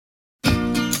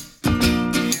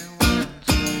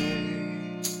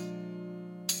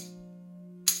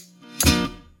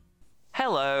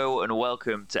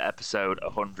welcome to episode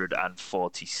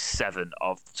 147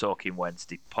 of the Talking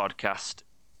Wednesday podcast.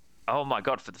 Oh my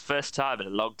God, for the first time in a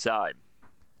long time,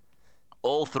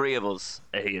 all three of us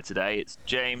are here today. It's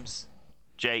James,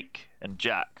 Jake, and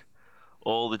Jack.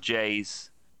 All the J's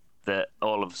that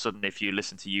all of a sudden, if you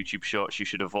listen to YouTube Shorts, you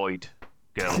should avoid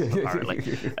girls, apparently.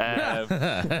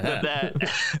 But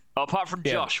apart from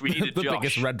Josh, we needed the Josh. The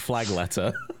biggest red flag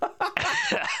letter.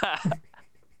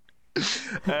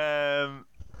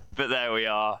 But there we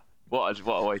are. What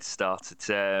a way to start it.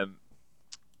 I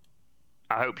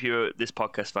hope this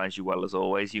podcast finds you well as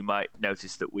always. You might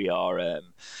notice that we are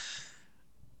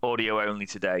audio only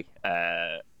today.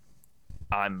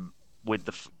 I'm with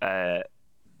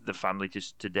the family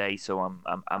just today, so I'm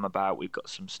about. We've got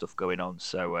some stuff going on,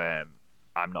 so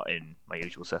I'm not in my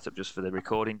usual setup just for the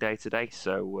recording day today.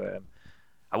 So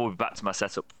I will be back to my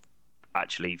setup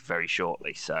actually very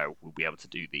shortly. So we'll be able to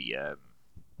do the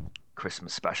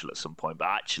Christmas special at some point. But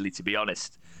actually, to be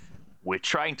honest, we're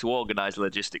trying to organise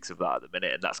logistics of that at the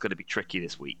minute, and that's going to be tricky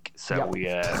this week. So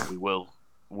yep. we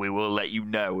will let you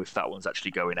know if that one's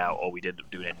actually going out, or we'd end up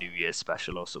doing a New Year's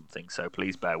special or something. So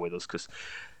please bear with us, because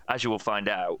as you will find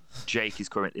out, Jake is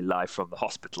currently live from the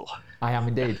hospital. I am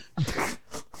indeed.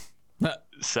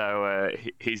 So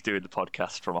he's doing the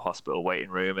podcast from a hospital waiting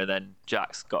room, and then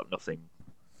Jack's got nothing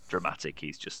dramatic.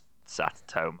 He's just sat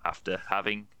at home after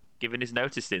having given his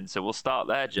notice in. So we'll start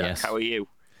there, Jack. Yes. How are you?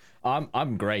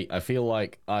 I'm great. I feel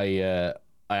like I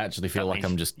actually feel like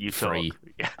I'm just free.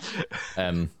 Yeah.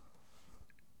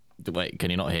 Wait, can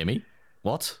you not hear me?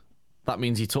 What? That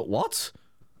means you talk what?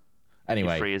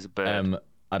 Anyway, you're free as a bird.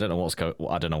 I don't know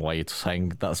I don't know why you're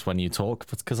saying that's when you talk,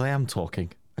 but because I am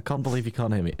talking. I can't believe you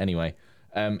can't hear me. Anyway,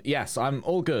 yes, I'm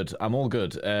all good.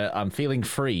 I'm feeling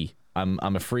free. I'm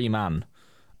a free man,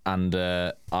 and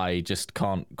I just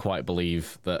can't quite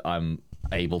believe that I'm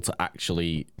able to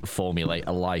actually formulate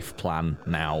a life plan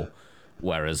now,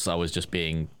 whereas I was just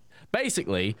being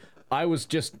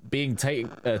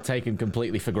taken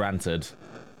completely for granted,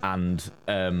 and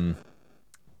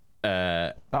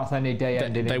that's any day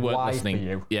ending they in weren't Y listening. For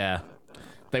you. Yeah.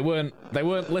 They weren't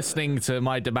listening to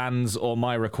my demands or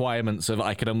my requirements of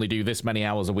I can only do this many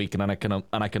hours a week and I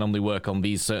can only work on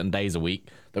these certain days a week.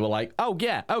 They were like, "Oh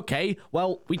yeah, okay.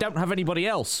 Well, we don't have anybody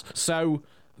else. So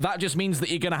that just means that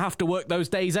you're going to have to work those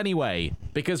days anyway,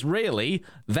 because really,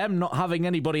 them not having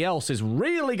anybody else is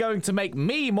really going to make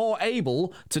me more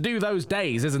able to do those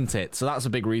days, isn't it?" So that's a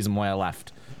big reason why I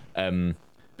left.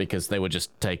 Because they were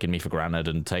just taking me for granted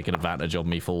and taking advantage of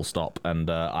me full stop, and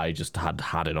I just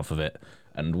had enough of it.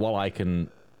 And while I can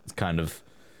kind of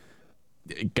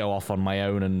go off on my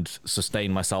own and sustain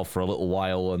myself for a little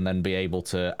while and then be able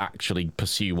to actually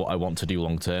pursue what I want to do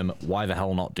long term, why the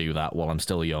hell not do that while I'm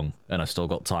still young and I still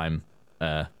got time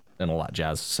and all that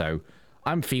jazz. So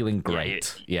I'm feeling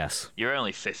great. Yeah, yes. You're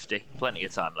only 50. Plenty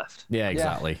of time left. Yeah,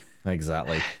 exactly. Yeah.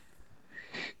 Exactly.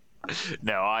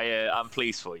 No, I'm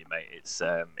pleased for you, mate. It's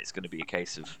going to be a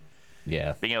case of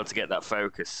being able to get that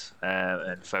focus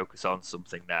and focus on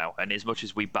something now. And as much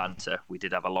as we banter, we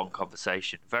did have a long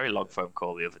conversation, very long phone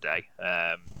call the other day.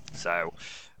 So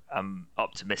I'm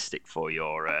optimistic for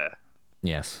your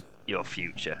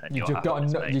future and you just got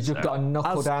to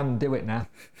knuckle down and do it now.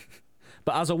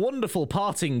 But as a wonderful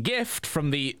parting gift from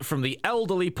the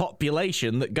elderly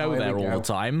population that go there all the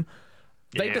time,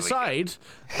 they decide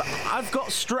that I've got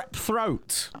strep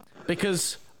throat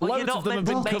because loads of them have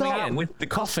been coming in with the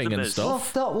coughing and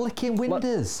stuff. Stop licking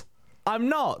windows. I'm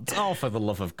not. Oh, for the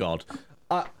love of God.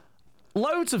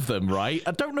 Loads of them, right?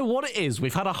 I don't know what it is.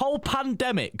 We've had a whole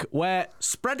pandemic where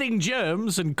spreading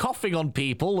germs and coughing on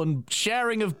people and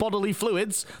sharing of bodily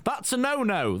fluids, that's a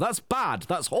no-no. That's bad.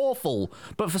 That's awful.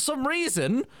 But for some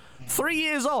reason, 3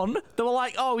 years on, they were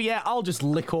like, "Oh yeah, I'll just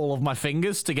lick all of my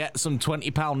fingers to get some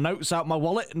 £20 notes out my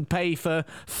wallet and pay for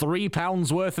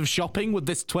 £3 worth of shopping with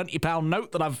this £20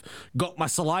 note that I've got my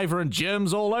saliva and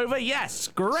germs all over." Yes,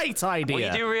 great idea. Well,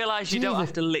 you do realise you don't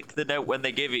have to lick the note when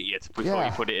they give it you before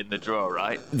you put it in the drawer,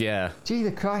 right? Yeah.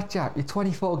 Jesus Christ, Jack, you're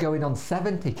 24 going on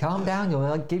 70. Calm down,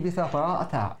 you'll give yourself a heart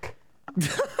attack.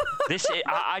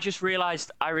 I just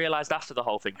realised after the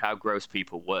whole thing how gross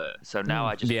people were. So now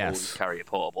I just always carry a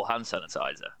portable hand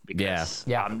sanitizer because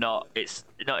I'm not. It's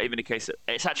not even a case of.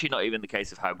 It's actually not even the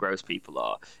case of how gross people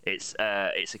are. It's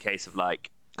a case of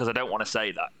like, because I don't want to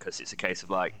say that, because it's a case of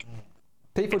like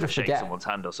people if just I shake forget someone's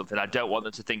hand or something, I don't want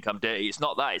them to think I'm dirty. It's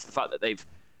not that. It's the fact that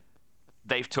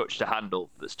they've touched a handle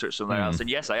that's touched somewhere else. And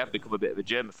yes, I have become a bit of a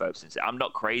germaphobe since I'm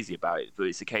not crazy about it, but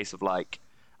it's a case of like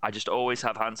I just always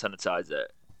have hand sanitizer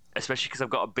especially because I've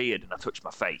got a beard and I touch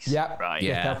my face. Yeah. Right.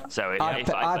 Yeah. So I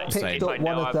picked up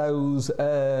one of those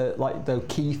like the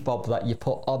key fob that you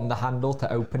put on the handle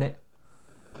to open it,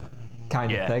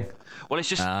 kind of thing. Well, it's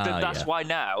just that's why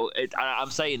now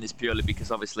I'm saying this purely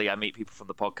because obviously I meet people from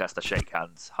the podcast, I shake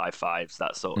hands, high fives,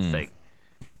 that sort of thing.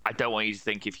 I don't want you to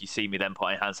think if you see me then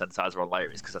putting hand sanitizer on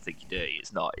later, it's because I think you're dirty.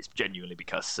 It's not. It's genuinely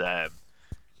because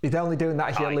he's only doing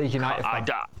that if you're a Leeds United fan.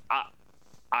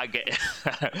 I get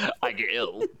I get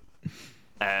ill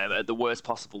at the worst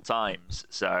possible times,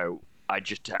 so I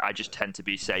just tend to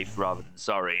be safe rather than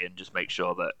sorry, and just make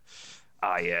sure that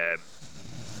I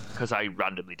because I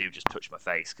randomly do just touch my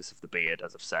face because of the beard,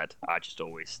 as I've said. I just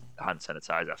always hand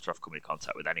sanitize after I've come in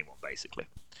contact with anyone, basically.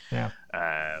 Yeah.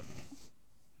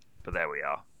 But there we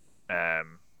are.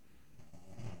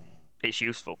 It's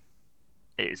useful.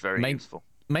 It is very useful.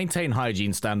 Maintain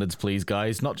hygiene standards, please,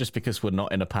 guys. Not just because we're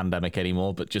not in a pandemic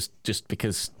anymore, but just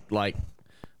because, like,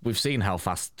 we've seen how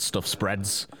fast stuff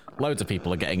spreads. Loads of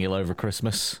people are getting ill over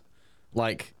Christmas.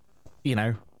 Like, you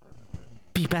know,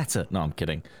 be better. No, I'm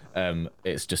kidding.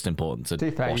 It's just important to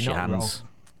wash your hands.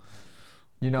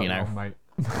 You're not wrong, mate.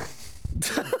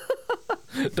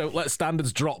 Don't let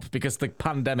standards drop because the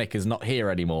pandemic is not here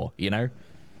anymore, you know?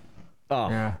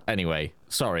 Anyway,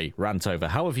 sorry, rant over.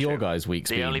 How have your guys' weeks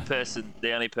been? The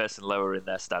only person lowering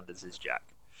their standards is Jack.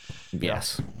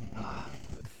 Yes.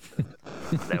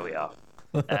 There we are.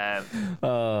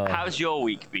 How's your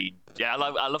week been? Yeah,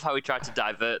 I love how we tried to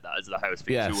divert that as the host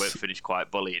because we weren't finished quite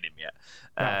bullying him yet.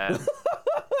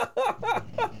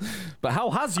 But how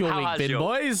has your week been,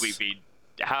 boys?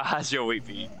 How has your week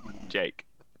been, Jake?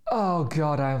 Oh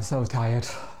God, I am so tired.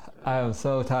 I am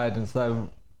so tired, and so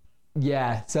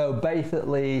so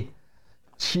basically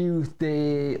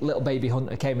Tuesday, little baby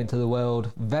Hunter came into the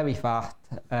world very fast.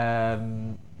 At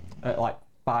like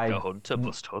 5. A hunter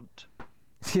must hunt.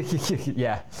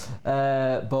 Yeah,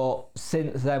 but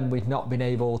since then we've not been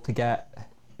able to get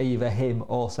either him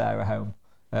or Sarah home.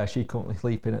 She's currently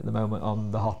sleeping at the moment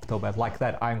on the hospital bed. Like I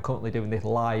said, I'm currently doing this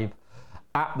live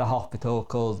at the hospital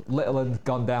because little one's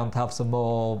gone down to have some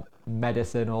more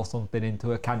medicine or something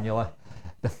into a cannula.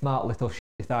 The smart little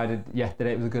decided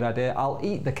yesterday it was a good idea. I'll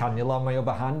eat the cannula on my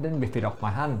other hand and rip it off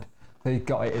my hand. So he's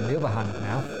got it in the other hand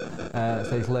now.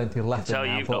 So he's learned his lesson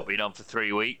now. You've not been on for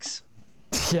 3 weeks.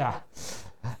 Yeah.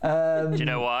 Do you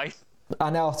know why? I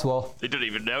know, well. They don't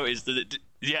even notice that it...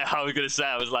 Yeah, I was going to say,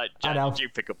 I was like, Jack, did you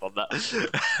pick up on that?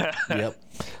 Yep.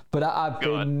 But I've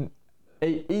been...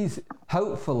 He's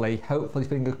hopefully,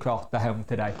 fingers crossed, they're home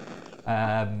today.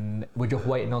 We're just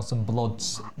waiting on some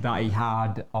bloods that he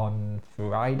had on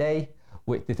Friday,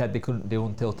 which they said they couldn't do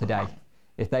until today.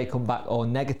 If they come back all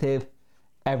negative,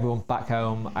 everyone's back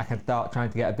home. I can start trying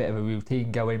to get a bit of a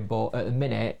routine going, but at the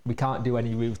minute, we can't do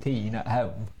any routine at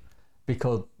home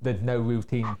because there's no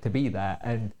routine to be there.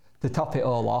 And to top it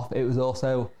all off, it was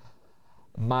also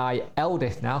my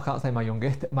eldest now, can't say my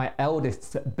youngest, my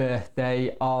eldest's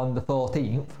birthday on the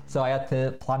 14th. So I had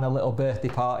to plan a little birthday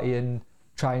party and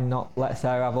try and not let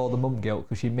Sarah have all the mum guilt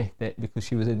because she missed it because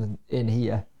she was in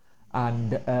here.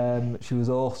 And she was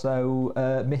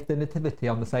also missed the nativity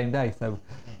on the same day. So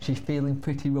she's feeling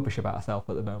pretty rubbish about herself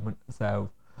at the moment. So,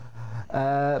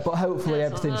 but hopefully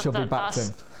everything should be back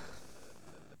soon.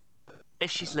 If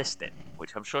she's listening,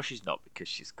 which I'm sure she's not because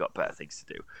she's got better things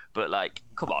to do, but like,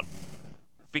 come on,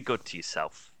 be good to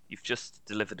yourself. You've just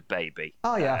delivered a baby.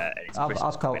 Oh yeah, and it's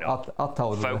Christmas coming up. I've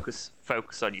told her.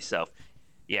 Focus on yourself.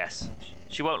 Yes,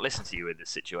 she won't listen to you in this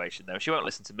situation though. She won't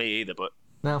listen to me either. But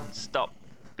no, stop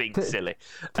being silly.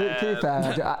 To be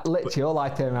fair, literally all I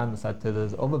turned around and said to her,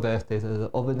 there's other birthdays, there's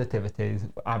other nativities.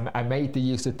 I made the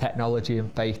use of technology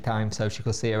and FaceTime so she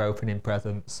could see her opening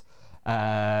presents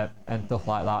and stuff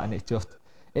like that. And it's just,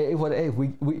 it is what it is.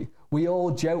 We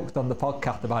all joked on the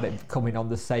podcast about it coming on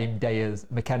the same day as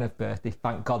McKenna's birthday.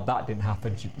 Thank God that didn't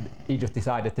happen. He just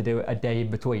decided to do it a day in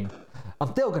between.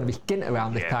 I'm still going to be skint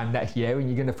around this time next year, and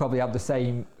you're going to probably have the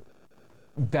same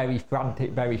very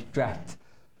frantic, very stressed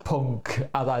punk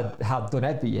as I had done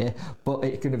every year, but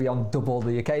it's going to be on double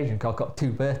the occasion because I've got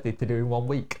 2 birthdays to do in 1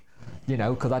 week, you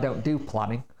know, because I don't do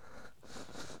planning.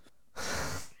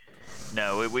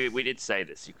 No, we did say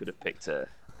this. You could have picked a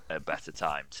better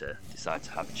time to decide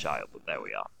to have a child, but there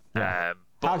we are. Yeah.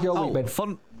 How's your week been?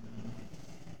 Fun.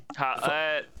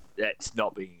 It's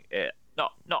not been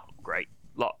not great.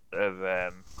 Lot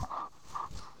of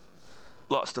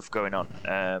stuff going on.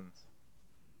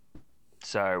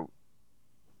 So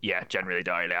yeah, generally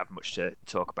don't really have much to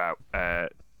talk about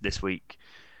this week.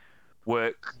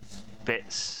 Work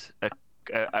bits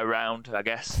around, I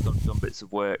guess. Done bits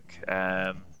of work.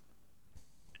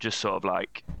 Just sort of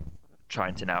like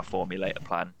trying to now formulate a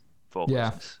plan for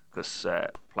Christmas. because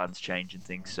plans change and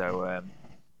things. So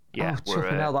yeah, Oh,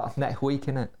 we're now that's next week,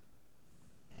 innit?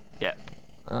 yeah.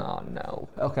 Oh no.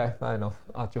 Okay, fair enough.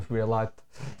 I just realised.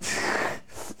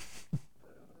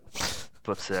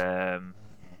 But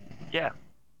yeah,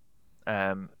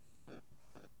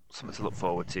 something to look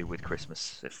forward to with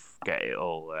Christmas if get it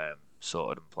all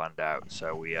sorted and planned out.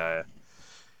 So we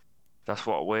that's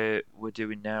what we're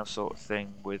doing now, sort of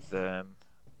thing, with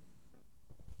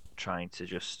trying to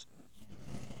just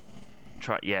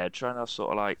trying to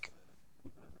sort of like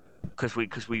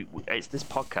because we it's this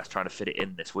podcast, trying to fit it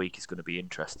in this week is going to be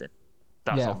interesting.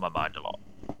 That's on my mind a lot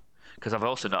because I've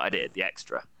also not edited the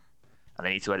extra. And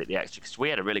I need to edit the extra because we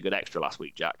had a really good extra last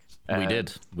week, Jack. We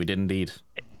did indeed.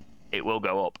 It will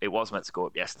go up. It was meant to go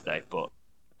up yesterday, but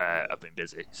I've been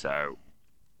busy, so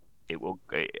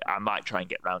I might try and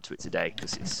get round to it today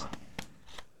because it's.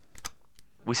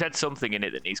 We said something in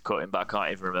it that needs cutting, but I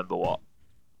can't even remember what.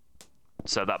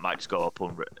 So that might just go up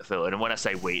unfiltered. And when I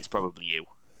say we, it's probably you.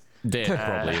 Dave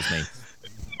probably is me.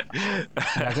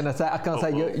 I can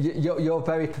say you're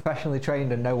very professionally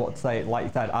trained and know what to say. Like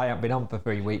you said, I haven't been on for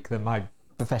 3 weeks and my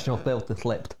professional filter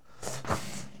slipped.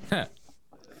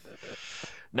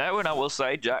 No, and I will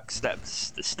say Jack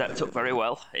stepped up very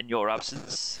well in your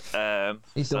absence. There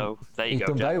you go. He's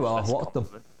done Jack. very well. I've watched them.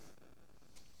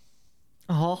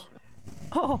 Oh,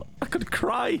 I could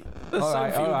cry. There's All so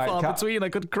right, few all right, and far between. I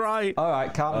could cry. All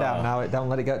right, calm down now. Don't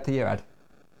let it go to your head.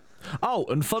 Oh,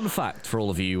 and fun fact for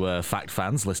all of you fact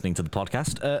fans listening to the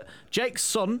podcast: Jake's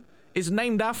son is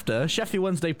named after Sheffield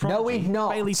Wednesday prodigy No, he's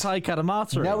not. Bailey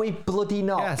Tykadamata. No, he bloody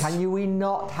not. Yes. Can we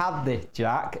not have this,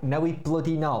 Jack? No, he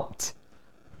bloody not.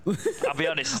 I'll be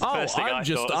honest. The first thing I'm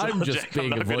just Jack,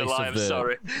 being I'm a not gonna voice lie, of I'm the.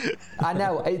 sorry. I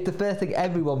know, it's the first thing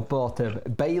everyone thought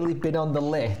of. Bailey's been on the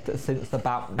list since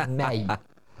about May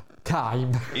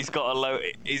time. He's got a low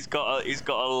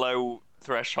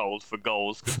threshold for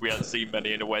goals because we hadn't seen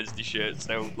many in a Wednesday shirt.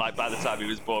 So like by the time he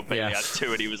was born, Bailey had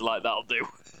 2, and he was like, "That'll do."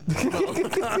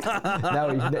 No,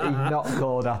 he's not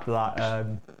scored after that.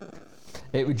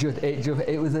 It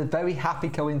was a very happy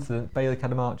coincidence. Bailey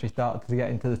Cadamarchi started to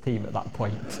get into the team at that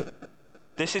point.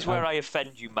 This is where I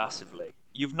offend you massively.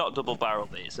 You've not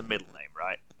double-barreled it. It's a middle name,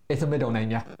 right? It's a middle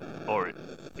name, yeah. Or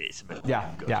it's a middle Yeah,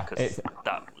 name. Good, yeah, 'cause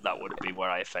that would have been where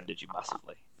I offended you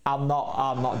massively. I'm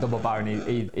not double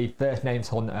barreling. His first name's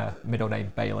Hunter, middle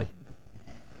name Bailey.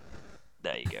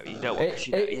 There you go. You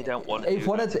don't want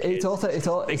to. It's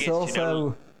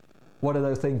also one of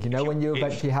those things. You know, when you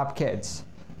eventually have kids,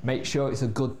 make sure it's a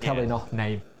good telling off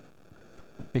name.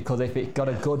 Because if it's got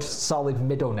a good solid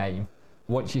middle name,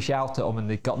 once you shout at them and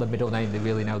they've got the middle name, they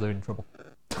really know they're in trouble.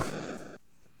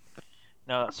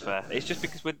 No, that's fair. It's just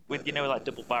because with like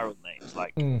double-barreled names,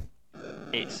 like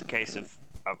it's a case of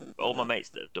all my mates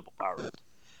that have double-barreled.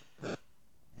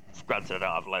 Granted, I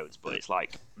don't have loads, but it's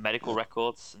like medical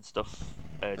records and stuff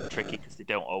are tricky because they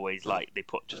don't always they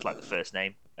put just like the first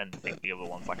name and think the other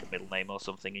one's like a middle name or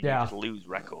something, and you just lose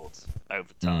records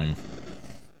over time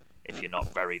if you're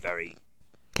not very, very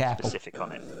careful, specific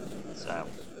on it. So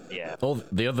yeah. Well,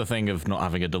 the other thing of not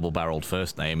having a double-barreled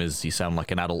first name is you sound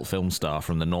like an adult film star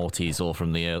from the noughties or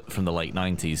from the late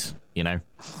 90s. You know.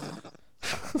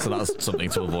 So that's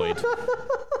something to avoid.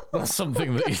 That's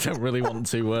something that you don't really want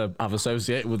to have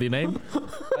associated with your name.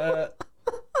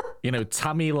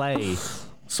 Tammy Lay,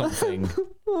 something.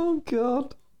 Oh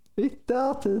God, he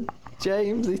started.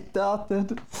 James, he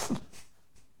started.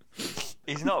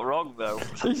 He's not wrong though.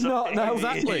 He's not. No,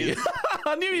 exactly.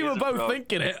 I knew you were both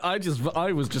thinking it. I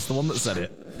was just the one that said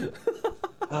it.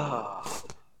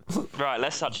 Right,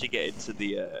 let's actually get into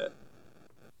the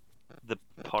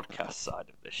podcast side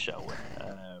of this show.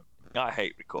 I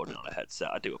hate recording on a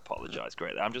headset. I do apologise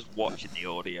greatly. I'm just watching the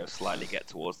audio slightly get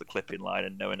towards the clipping line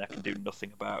and knowing I can do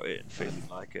nothing about it and feeling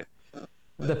like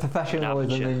the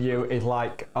professionalism in you is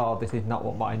like, oh, this is not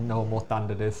what my normal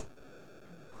standard is.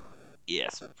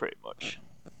 Yes, pretty much.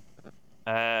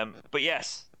 But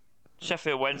yes,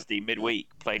 Sheffield Wednesday midweek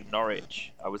played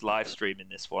Norwich. I was live streaming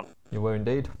this one. You were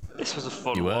indeed. This was a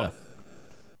fun You were.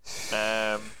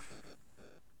 one.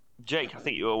 Jake, I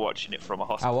think you were watching it from a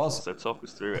hospital. I was. So talk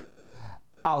us through it.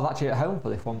 I was actually at home for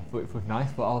this one, which was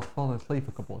nice, but I was falling asleep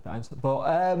a couple of times.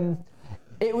 But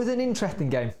it was an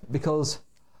interesting game because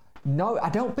I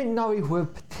don't think Norwich were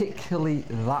particularly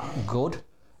that good.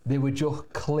 They were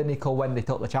just clinical when they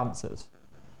took the chances.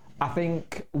 I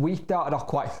think we started off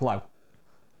quite slow.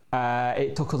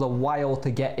 It took us a while to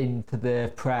get into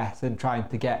the press and trying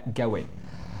to get going.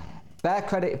 Fair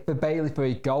credit for Bailey for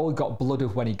his goal. He got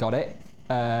blooded when he got it.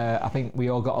 I think we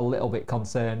all got a little bit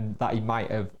concerned that he might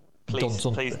have done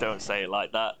something. Please don't say it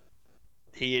like that.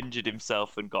 He injured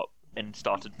himself and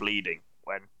started bleeding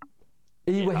when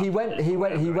He went. To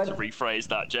rephrase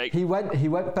that, Jake. He went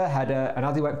for a header, and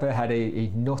as he went for a header,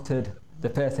 he nutted the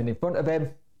person in front of him,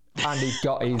 and he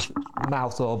got his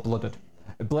mouth all bled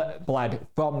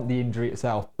from the injury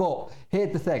itself. But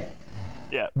here's the thing.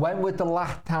 Yeah. When was the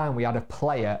last time we had a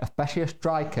player, especially a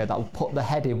striker, that will put the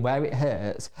head in where it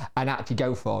hurts and actually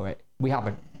go for it? We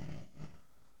haven't.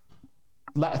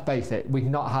 Let's face it, we've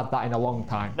not had that in a long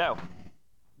time. No.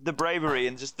 The bravery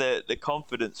and just the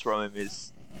confidence from him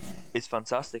is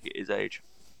fantastic at his age.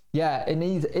 Yeah,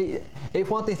 it's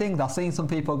one of the things I've seen some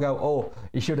people go, oh,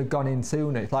 he should have gone in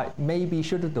sooner. It's like, maybe he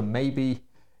should have done. Maybe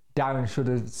Darren should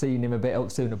have seen him a bit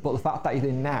up sooner. But the fact that he's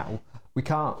in now, we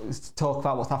can't talk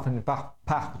about what's happening in the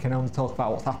past. We can only talk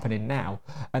about what's happening now.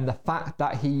 And the fact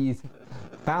that he's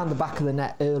found the back of the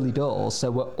net early doors, so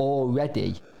we're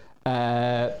already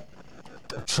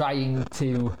trying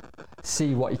to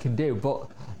see what he can do. But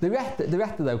the rest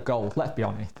of those goals, let's be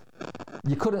honest,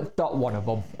 you couldn't stop one of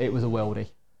them. It was a worldie.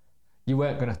 You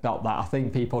weren't going to stop that. I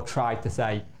think people tried to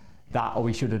say that, or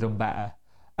we should have done better.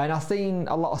 And I've seen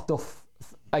a lot of stuff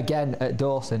again at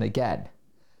Dawson again.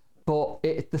 But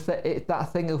it's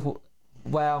that thing of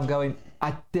where I'm going,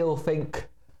 I still think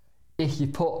if you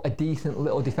put a decent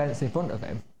little defence in front of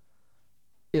him,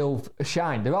 he'll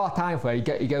shine. There are times where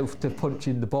you go to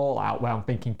punching the ball out where I'm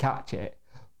thinking catch it.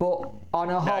 But on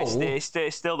a whole...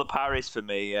 It's still the Paris for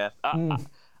me, yeah.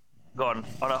 Go on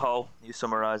a whole, you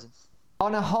summarising.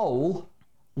 On a whole,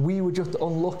 we were just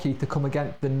unlucky to come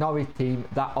against the Norwich team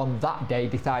that on that day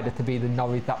decided to be the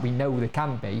Norwich that we know they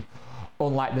can be,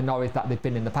 unlike the Norwich that they've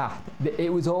been in the past.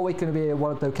 It was always going to be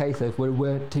one of those cases where we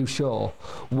weren't too sure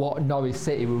what Norwich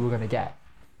City we were going to get.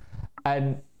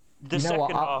 And the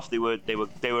second half, they were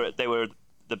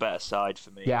the better side for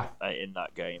me. Yeah. In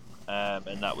that game,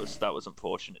 and that was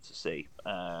unfortunate to see.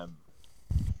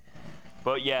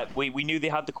 But yeah, we knew they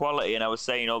had the quality, and I was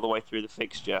saying all the way through the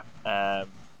fixture,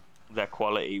 their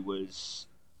quality was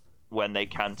when they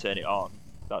can turn it on.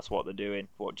 That's what they're doing.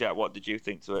 Jack, what did you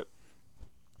think to it?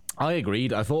 I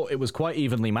agreed. I thought it was quite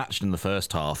evenly matched in the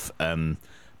first half,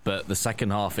 but the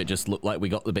second half it just looked like we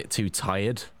got a bit too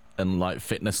tired, and like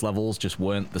fitness levels just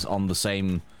weren't on the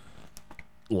same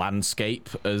landscape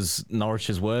as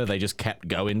Norwich's were. They just kept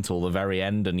going till the very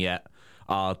end, and yet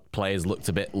our players looked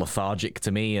a bit lethargic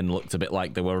to me and looked a bit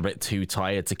like they were a bit too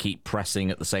tired to keep pressing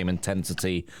at the same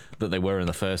intensity that they were in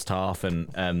the first half,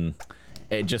 and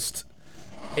it just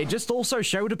also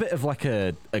showed a bit of like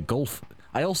a gulf.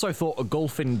 I also thought a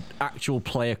gulf in actual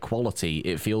player quality.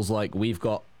 It feels like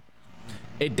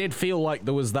it did feel like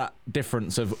there was that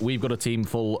difference of we've got a team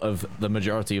full of the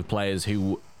majority of players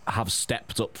who have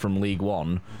stepped up from League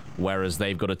One, whereas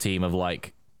they've got a team of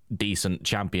like decent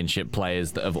championship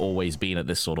players that have always been at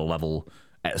this sort of level,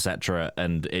 etc.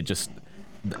 And it just,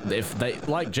 if they,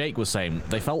 like Jake was saying,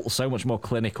 they felt so much more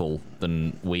clinical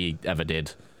than we ever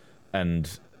did. And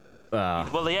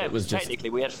well, yeah, it was technically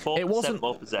we had 4%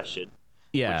 more possession,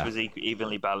 yeah, which was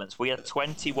evenly balanced. We had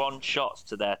 21 shots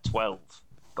to their 12,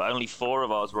 but only 4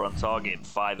 of ours were on target and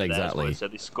 5 of theirs were. So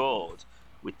they scored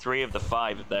with 3 of the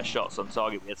 5 of their shots on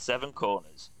target. We had 7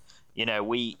 corners. You know,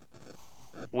 we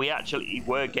actually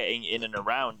were getting in and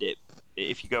around it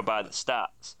if you go by the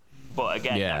stats. But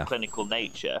again, that clinical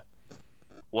nature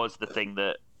was the thing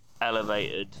that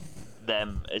elevated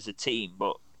them as a team.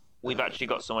 But we've actually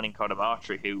got someone in Conor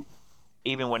Martry who,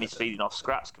 even when he's feeding off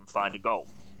scraps, can find a goal.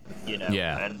 You know,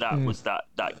 and that was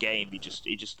that game. He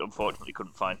just unfortunately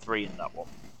couldn't find 3 in that one.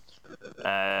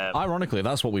 Ironically,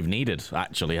 that's what we've needed,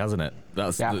 actually, hasn't it?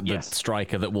 That's the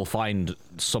striker that will find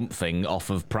something off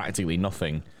of practically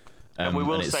nothing. And we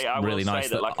will and it's say, really nice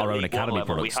that like our own League academy One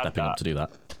level, product's stepping up to do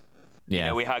that. Yeah, you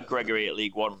know, we had Gregory at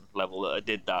League One level that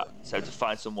did that. So to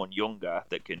find someone younger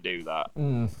that can do that,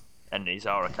 and he's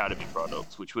our academy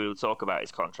product, which we will talk about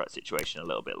his contract situation a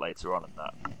little bit later on in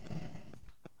that.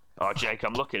 Oh, Jake,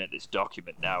 I'm looking at this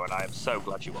document now, and I am so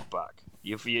glad you went back.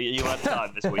 You had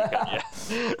time this weekend,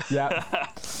 yeah? Yeah.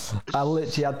 I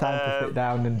literally had time to sit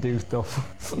down and do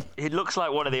stuff. It looks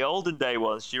like one of the olden day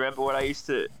ones. Do you remember when I used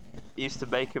to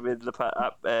make them in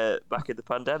the back in the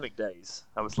pandemic days?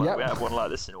 I was like, we haven't had one like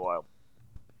this in a while.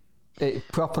 It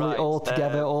properly all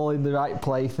together, all in the right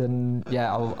place, and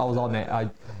yeah, I was on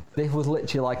it. This was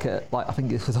literally like I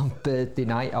think it was on Thursday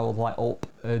night. I was like up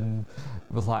and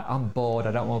was like, I'm bored.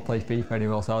 I don't want to play FIFA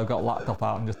anymore, so I got a laptop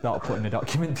out and just started putting a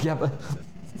document together.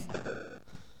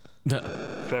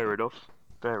 Fair enough.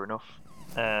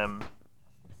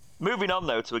 Moving on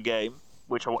though to a game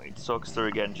which I want you to talk us through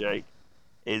again, Jake,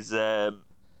 is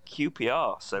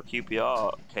QPR. So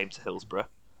QPR came to Hillsborough.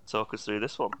 Talk us through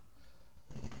this one.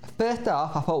 First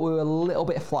off, I thought we were a little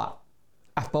bit flat.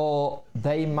 I thought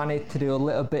they managed to do a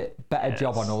little bit better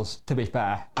job on us, to be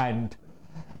fair. And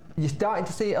you're starting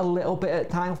to see it a little bit at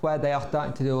times where they are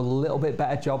starting to do a little bit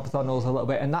better jobs on us a little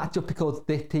bit. And that's just because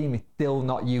this team is still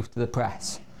not used to the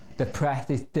press. The press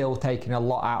is still taking a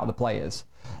lot out of the players.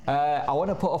 I want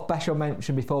to put a special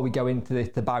mention before we go into this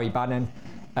to Barry Bannon.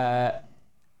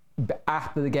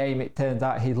 After the game, it turns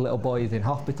out his little boy is in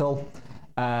hospital.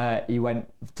 He went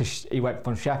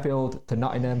from Sheffield to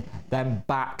Nottingham, then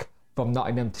back from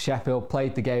Nottingham to Sheffield,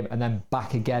 played the game, and then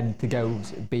back again to go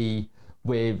be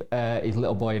with his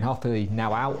little boy in hospital. He's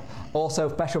now out. Also,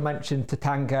 special mention to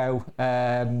Tango.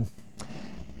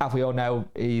 As we all know,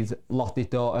 he's lost his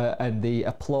daughter, and the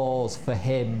applause for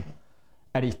him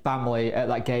and his family at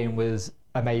that game was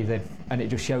amazing. And it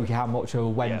just shows you how much of a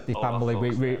Wednesday family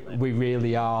we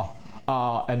really are.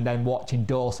 And then watching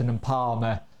Dawson and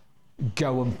Palmer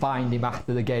go and find him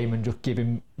after the game and just give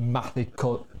him massive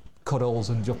cuddles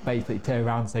and just basically turn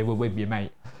around and say, "We're with you,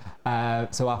 mate."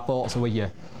 So our thoughts are with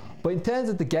you. But in terms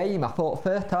of the game, I thought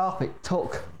first half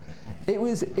it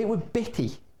was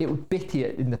bitty. It was bitty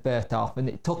in the first half, and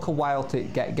it took a while to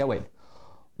get going.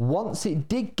 Once it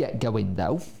did get going,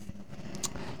 though,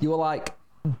 you were like,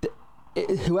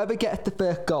 whoever gets the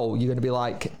first goal, you're going to be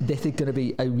like, this is going to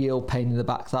be a real pain in the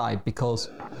backside, because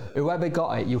whoever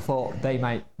got it, you thought they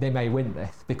may win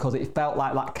this, because it felt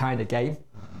like that kind of game.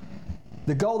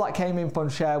 The goal that came in from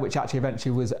Cher, which actually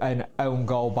eventually was an own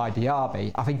goal by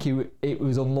Diaby, I think it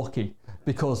was unlucky,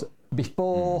 because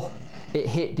before it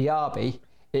hit Diaby,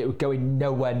 it was going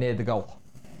nowhere near the goal.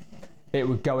 It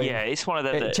was going. Yeah, it's one of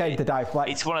them. It changed the dive.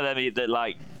 It's one of them that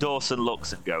like Dawson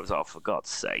looks and goes, "Oh, for God's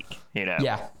sake," you know.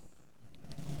 Yeah.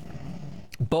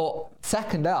 But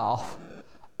second half,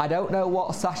 I don't know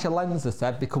what Sasha Lenzer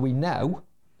said, because we know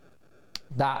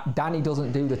that Danny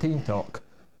doesn't do the team talk.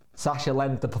 Sasha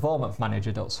Lenz, the performance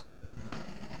manager, does.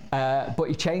 But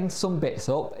he changed some bits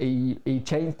up. He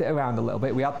changed it around a little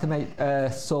bit. We had to make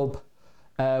a sub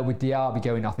with Diaby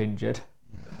going off injured.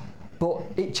 But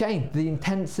it changed. The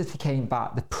intensity came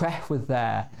back. The press was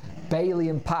there. Bailey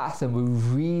and Patterson were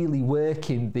really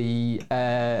working the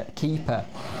keeper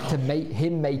to make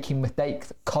him making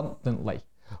mistakes constantly,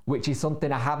 which is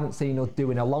something I haven't seen us do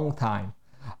in a long time.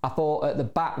 I thought at the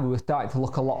back we were starting to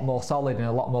look a lot more solid and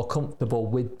a lot more comfortable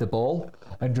with the ball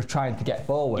and just trying to get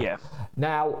forward. Yeah.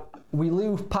 Now, we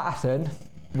lose Patterson,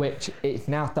 which it's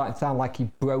now starting to sound like he's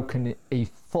broken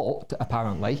his foot,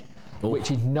 apparently,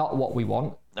 which is not what we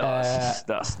want. No,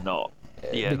 that's not.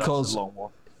 Yeah, because that's a long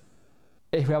one.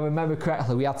 If I remember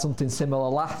correctly, we had something similar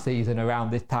last season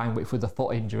around this time, which was a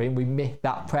foot injury, and we missed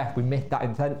that prep, we missed that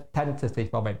intensity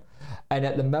from him. And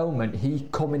at the moment, he's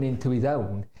coming into his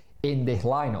own in this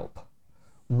lineup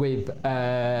with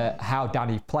how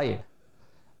Danny's playing.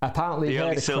 Apparently, the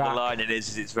only silver lining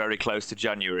is it's very close to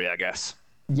January, I guess.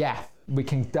 Yeah, we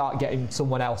can start getting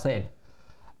someone else in.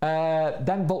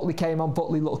 Then Butley came on.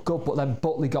 Butley looked good, but then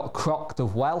Butley got crocked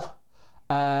as well.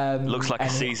 Looks like a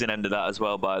season ended that as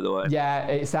well, by the way. Yeah,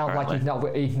 it sounds apparently.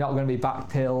 Like he's not going to be back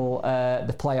till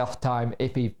the playoff time,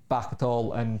 if he's back at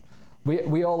all. And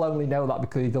we all only know that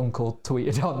because his uncle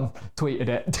tweeted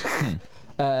it.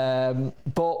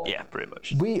 But yeah, pretty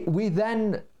much.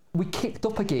 We kicked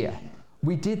up a gear.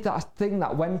 We did that thing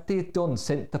that Wednesday had done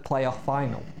since the playoff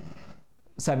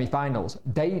semi-finals.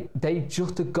 They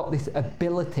just have got this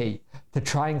ability to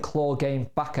try and claw games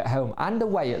back at home and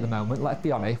away at the moment. Let's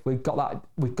be honest, we've got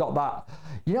that.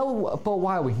 You know, for a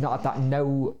while we've not had that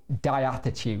no die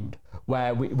attitude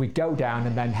where we go down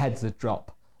and then heads would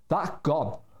drop. That's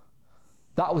gone.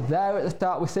 That was there at the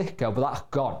start with Cisco, but that's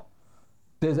gone.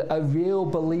 There's a real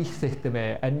belief system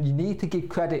here, and you need to give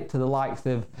credit to the likes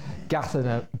of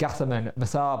Gasserman,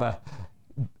 Masaba,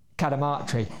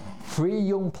 Cadamartri, 3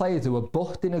 young players who were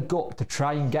busting a gut to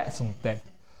try and get something.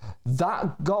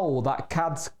 That goal that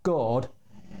Cad scored,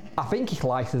 I think he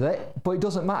slices it, but it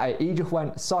doesn't matter. He just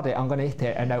went, sod it, I'm going to hit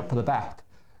it and hope for the best.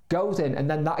 Goes in, and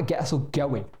then that gets us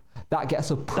going. That gets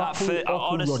us properly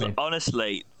up and running.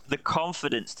 Honestly, the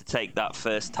confidence to take that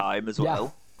first time as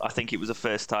well. I think it was a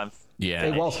first time. Yeah,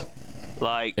 it was.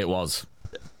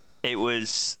 It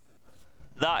was.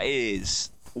 That is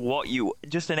what you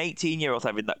just an 18-year-old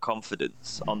having that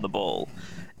confidence on the ball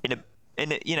in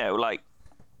a you know, like,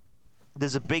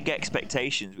 there's a big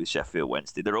expectations with Sheffield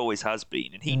Wednesday. There always has been,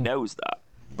 and he knows that.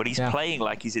 But he's playing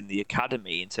like he's in the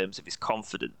academy in terms of his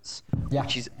confidence,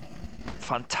 which is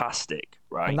fantastic,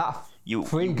 right? And that you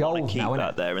 3 goals keep now,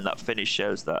 that there, and that finish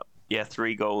shows that. Yeah,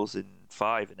 3 goals in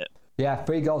 5, isn't it? Yeah,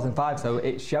 3 goals in 5, so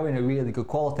it's showing a really good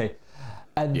quality.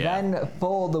 And then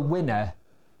for the winner,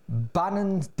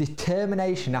 Bannon's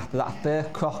determination after that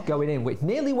first cross going in, which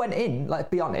nearly went in, let's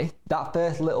be honest, that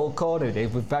first little corner he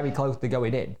did was very close to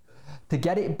going in, to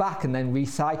get it back and then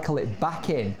recycle it back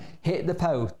in, hit the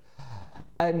post.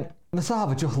 And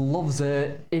Masaba just loves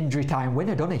an injury time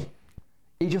winner, doesn't he?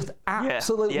 He just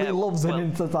absolutely loves an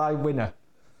injury time winner.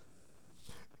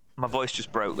 My voice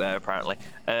just broke there, apparently.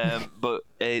 But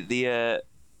the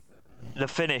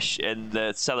finish and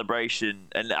the celebration,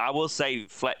 and I will say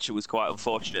Fletcher was quite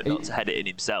unfortunate not to head it in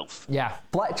himself. Yeah,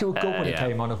 Fletcher was good when it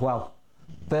came on as well.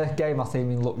 First game I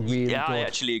seen him look really good. Yeah, I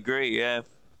actually agree.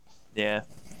 Yeah,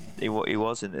 he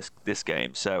was in this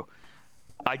game. So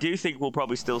I do think we'll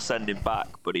probably still send him back,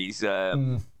 but he's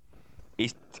because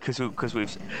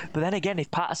we've. But then again,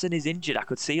 if Patterson is injured, I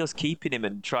could see us keeping him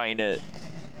and trying to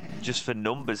just for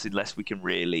numbers, unless we can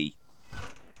really.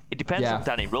 It depends on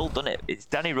Danny Rule, doesn't it? If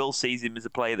Danny Rule sees him as a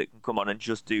player that can come on and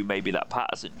just do maybe that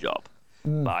Patterson job,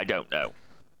 but I don't know.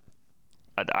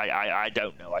 I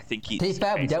don't know. I think he's. To be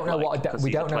fair, we don't know what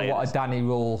a Danny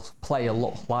Rule player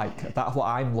looks like. That's what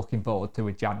I'm looking forward to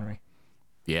with January.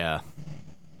 Yeah.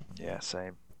 Yeah,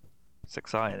 same. It's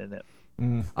exciting, isn't it?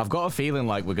 I've got a feeling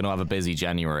like we're going to have a busy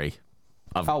January.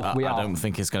 I don't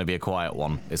think it's going to be a quiet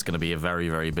one. It's going to be a very,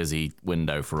 very busy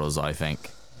window for us, I think.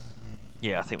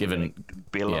 Yeah, I think we're going to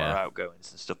be a lot of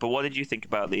outgoings and stuff. But what did you think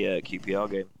about the QPR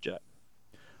game, Jack?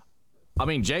 I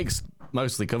mean, Jake's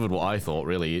mostly covered what I thought,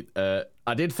 really.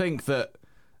 I did think that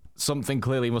something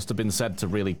clearly must have been said to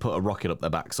really put a rocket up their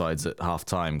backsides at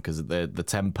half-time, because the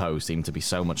tempo seemed to be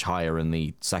so much higher in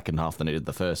the second half than it did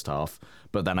the first half.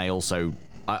 But then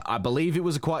I believe it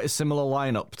was quite a similar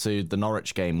lineup to the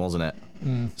Norwich game, wasn't it?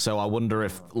 So I wonder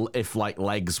if like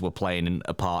legs were playing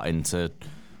a part into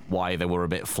why they were a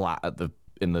bit flat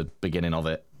in the beginning of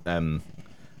it.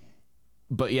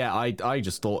 But yeah, I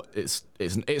just thought it's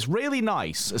really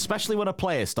nice, especially when a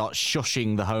player starts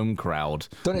shushing the home crowd.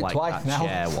 Done it like twice that now.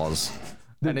 chair was.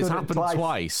 And it's happened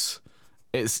twice.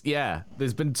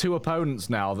 There's been 2 opponents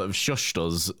now that have shushed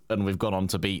us and we've gone on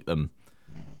to beat them.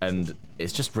 And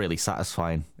it's just really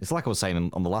satisfying. It's like I was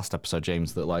saying on the last episode,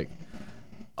 James, that like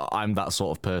I'm that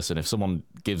sort of person. If someone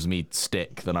gives me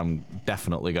stick, then I'm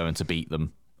definitely going to beat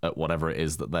them at whatever it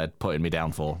is that they're putting me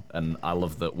down for. And I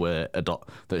love that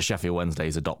that Sheffield Wednesday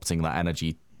is adopting that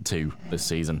energy too this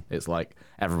season. It's like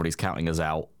everybody's counting us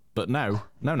out. But no.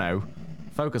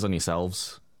 Focus on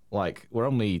yourselves. Like, we're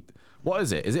only... What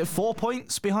is it? Is it 4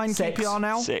 points behind QPR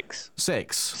now? 6.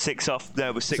 6. 6 off... No,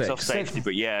 it was 6 off safety,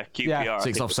 but yeah, QPR...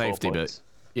 6 off safety, but...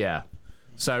 Yeah.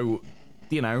 So,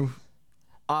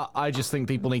 I just think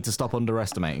people need to stop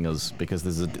underestimating us, because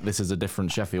this is a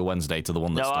different Sheffield Wednesday to the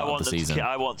one that started the season.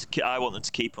 I want them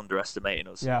to keep underestimating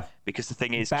us. Yeah. Because the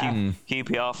thing is,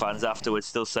 QPR fans afterwards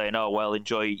still saying, "Oh well,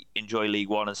 enjoy League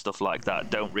One and stuff like that."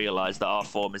 Don't realise that our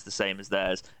form is the same as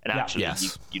theirs, and actually,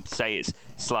 you'd say it's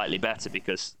slightly better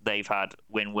because they've had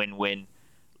win,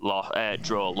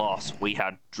 draw, loss. We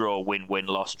had draw, win,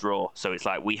 loss, draw. So it's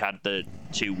like we had the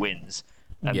 2 wins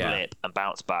and blip and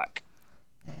bounce back.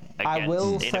 I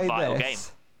will say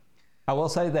this.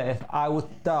 I would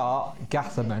start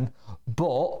Gasserman,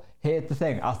 but here's the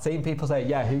thing. I've seen people say,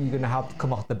 "Yeah, who are you going to have to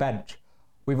come off the bench?"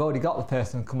 We've already got the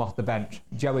person to come off the bench,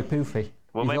 Joey Poofy.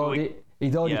 Well,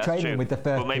 he's already training with the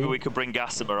first. Well, maybe we could bring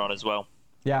Gasserman on as well.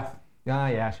 Yeah.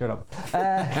 Shut up.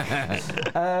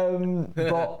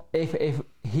 But if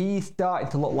he's starting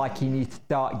to look like he needs to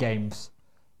start games,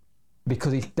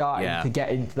 because he's starting to get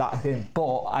into that thing.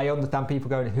 But I understand people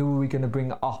going, who are we going to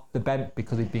bring off the bench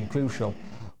because he's been crucial?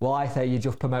 Well, I say you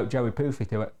just promote Joey Poofy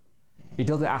to it. He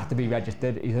doesn't have to be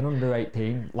registered. He's an under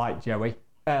 18, like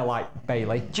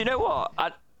Bailey. Do you know what?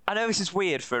 I know this is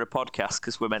weird for a podcast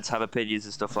because we're meant to have opinions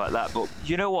and stuff like that, but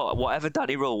you know what? Whatever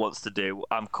Danny Rule wants to do,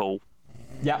 I'm cool.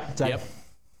 Yep.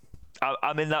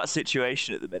 I'm in that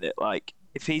situation at the minute. Like,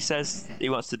 if he says he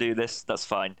wants to do this, that's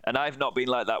fine. And I've not been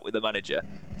like that with the manager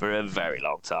for a very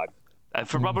long time. And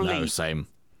for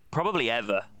probably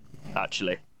ever,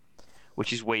 actually.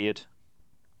 Which is weird.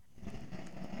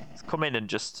 He's come in and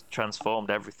just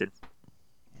transformed everything.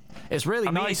 It's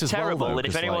really nice he's as terrible, well, though, and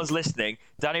if anyone's listening,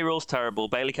 Danny Rule's terrible,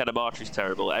 Bailey Cadamartri's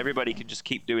terrible. Everybody can just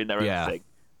keep doing their own thing,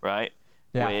 right?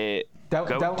 Yeah.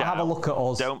 Don't have a look at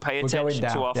us. Don't pay attention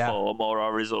to our form or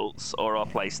our results or our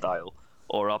play style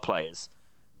or our players.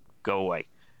 Go away.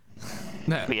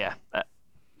 No. But yeah,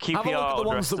 QPR have a look at the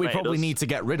ones that we probably need to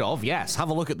get rid of. Yes, have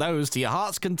a look at those to your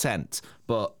heart's content.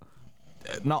 But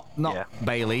not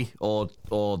Bailey or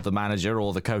the manager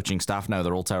or the coaching staff. No,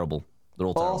 they're all terrible.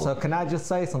 Also, can I just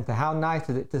say something? How nice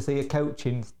is it to see a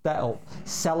coaching setup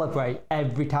celebrate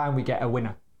every time we get a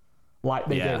winner, like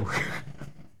they do?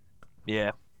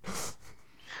 Yeah.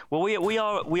 Well, we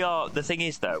are. The thing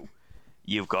is, though,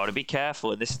 you've got to be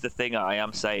careful, and this is the thing I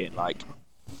am saying. Like,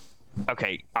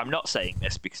 okay, I'm not saying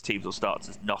this because teams will start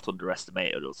to not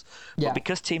underestimate us, but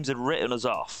because teams had written us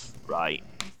off, right?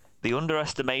 The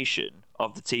underestimation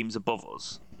of the teams above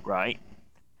us, right?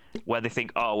 Where they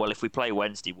think, oh well, if we play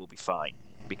Wednesday, we'll be fine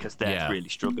because they're really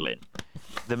struggling.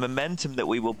 The momentum that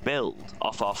we will build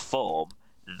off our form,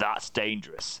 that's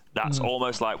dangerous. That's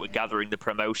almost like we're gathering the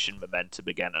promotion momentum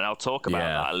again. And I'll talk about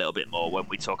that a little bit more when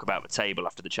we talk about the table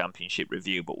after the championship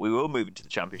review. But we will move into the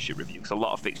championship review because a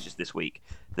lot of fixtures this week.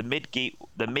 The midweek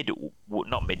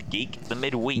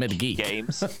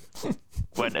games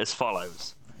went as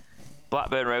follows: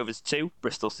 Blackburn Rovers 2,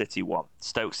 Bristol City 1,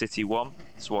 Stoke City 1,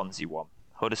 Swansea 1.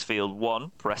 Huddersfield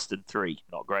 1, Preston 3.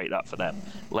 Not great that for them.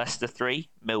 Leicester 3,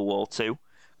 Millwall 2.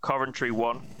 Coventry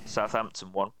 1,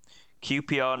 Southampton 1.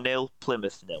 QPR 0,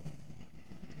 Plymouth 0.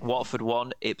 Watford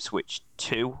 1, Ipswich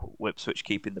 2. Ipswich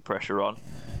keeping the pressure on.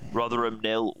 Rotherham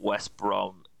 0, West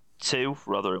Brom 2.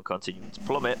 Rotherham continuing to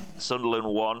plummet. Sunderland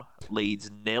 1,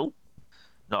 Leeds 0.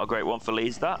 Not a great one for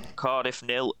Leeds, that. Cardiff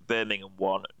 0, Birmingham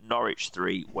 1. Norwich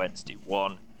 3, Wednesday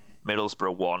 1.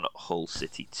 Middlesbrough 1, Hull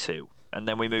City 2. And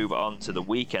then we move on to the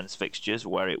weekend's fixtures,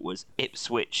 where it was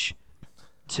Ipswich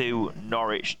 2,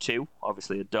 Norwich 2.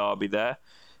 Obviously a derby there.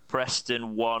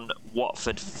 Preston 1,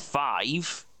 Watford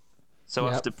 5. So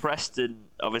after Preston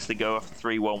obviously go after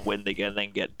 3-1 win, they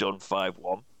then get done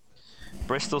 5-1.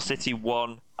 Bristol City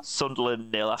 1,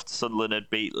 Sunderland 0 after Sunderland had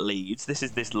beat Leeds.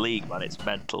 This league, man, it's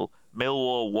mental.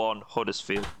 Millwall 1,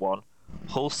 Huddersfield 1.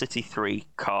 Hull City 3,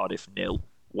 Cardiff 0.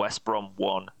 West Brom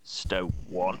 1, Stoke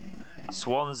 1.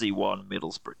 Swansea 1,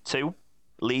 Middlesbrough 2.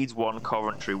 Leeds 1,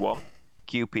 Coventry 1.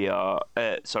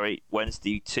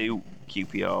 Wednesday 2,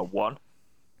 QPR 1.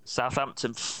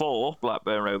 Southampton 4,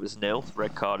 Blackburn Rovers 0.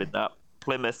 Red card in that.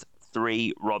 Plymouth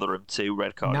 3, Rotherham 2.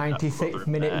 Red card in that.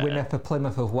 96-minute winner for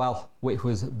Plymouth as well, which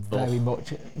was very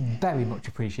much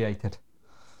appreciated.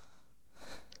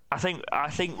 I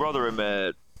think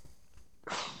Rotherham.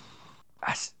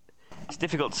 It's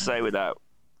difficult to say without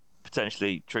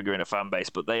potentially triggering a fan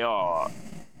base, but they are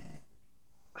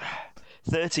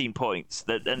 13 points,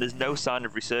 and there's no sign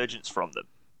of resurgence from them.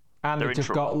 And they've just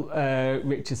got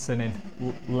Richardson in.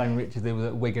 Len Richardson was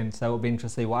at Wigan, so it'll be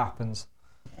interesting to see what happens.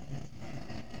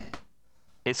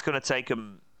 It's going to take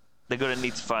them. They're going to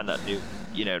need to find that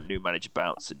new manager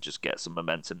bounce and just get some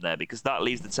momentum there, because that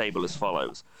leaves the table as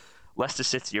follows: Leicester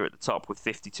City are at the top with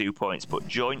 52 points, but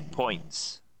joint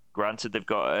points. Granted, they've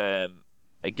got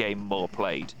a game more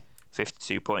played.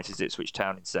 52 points is Ipswich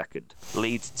Town in second.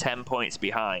 Leeds 10 points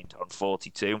behind on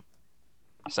 42.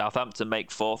 Southampton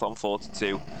make fourth on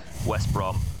 42. West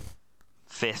Brom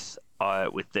fifth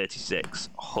with 36.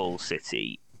 Hull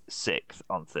City sixth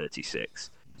on 36.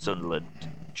 Sunderland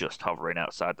just hovering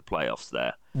outside the playoffs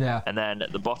there. Yeah. And then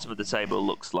at the bottom of the table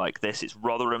looks like this. It's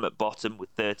Rotherham at bottom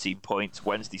with 13 points.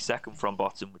 Wednesday second from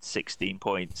bottom with 16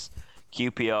 points.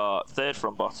 QPR third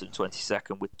from bottom,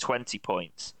 22nd with 20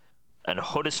 points. And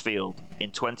Huddersfield in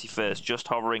 21st, just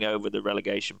hovering over the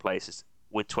relegation places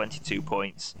with 22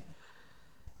 points.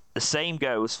 The same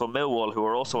goes for Millwall, who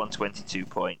are also on 22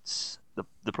 points,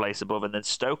 the place above. And then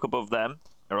Stoke above them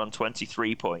are on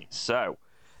 23 points. So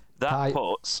that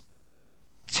puts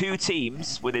two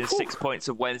teams within 6 points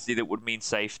of Wednesday that would mean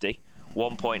safety.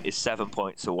 1 point is 7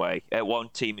 points away. One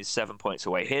team is 7 points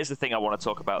away. Here's the thing I want to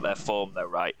talk about their form, though,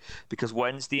 right? Because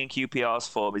Wednesday and QPR's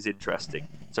form is interesting.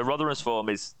 So Rotherham's form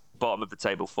is bottom of the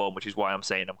table form, which is why I'm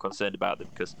saying I'm concerned about them,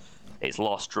 because it's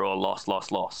loss, draw, loss, loss,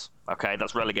 loss. Okay,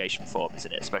 that's relegation form,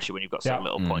 isn't it? Especially when you've got so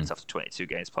little points after 22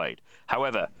 games played.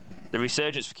 However, the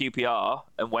resurgence for QPR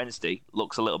and Wednesday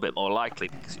looks a little bit more likely,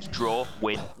 because it's draw,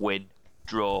 win, win,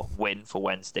 draw, win for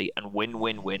Wednesday, and win,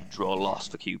 win, win, draw, loss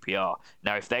for QPR.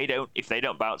 Now, if they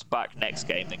don't bounce back next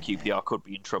game, then QPR could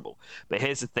be in trouble. But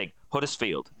here's the thing: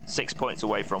 Huddersfield 6 points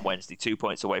away from Wednesday, 2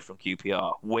 points away from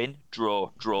QPR. Win,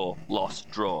 draw, draw, loss,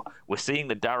 draw. We're seeing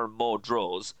the Darren Moore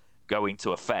draws go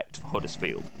into effect for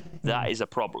Huddersfield. That is a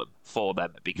problem for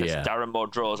them, because Darren Moore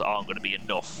draws aren't going to be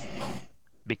enough,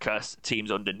 because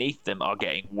teams underneath them are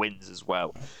getting wins as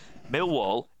well.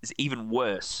 Millwall is even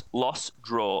worse. Loss,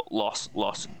 draw, loss,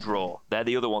 loss, draw. They're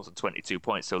the other ones on 22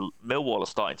 points. So Millwall are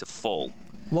starting to fall.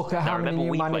 Look at how many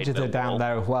new managers are down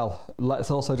there as well.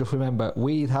 Let's also just remember,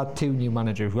 we had two new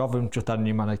managers. Rotherham just had a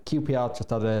new manager. QPR just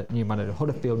had a new manager.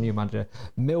 Huddersfield new manager.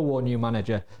 Millwall new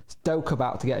manager. Stoke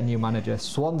about to get a new manager.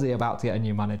 Swansea about to get a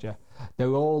new manager. They're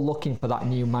all looking for that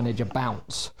new manager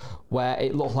bounce, where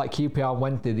it looked like QPR and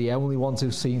Wednesday, the only ones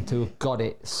who seem to have got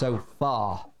it so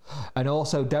far. And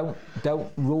also, don't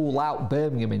rule out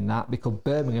Birmingham in that, because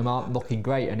Birmingham aren't looking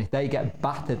great, and if they get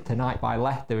battered tonight by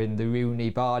Leicester in the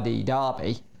Rooney Vardy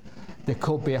derby, there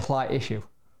could be a slight issue.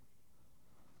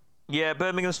 Yeah,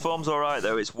 Birmingham's form's all right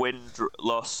though. It's win,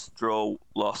 loss, draw,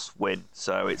 loss, win.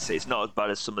 So it's not as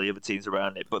bad as some of the other teams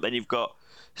around it. But then you've got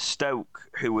Stoke,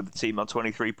 who were the team on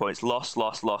 23 points, loss,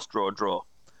 draw.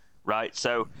 Right,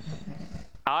 so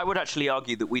I would actually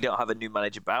argue that we don't have a new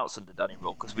manager bounce under Danny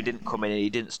Rule, because we didn't come in and he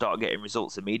didn't start getting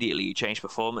results immediately. He changed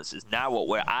performances. Now what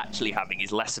we're actually having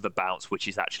is less of a bounce, which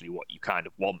is actually what you kind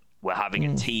of want. We're having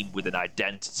a team with an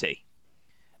identity.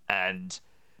 And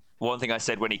one thing I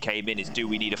said when he came in is, do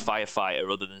we need a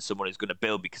firefighter other than someone who's going to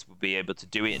build, because we'll be able to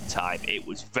do it in time? It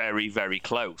was very, very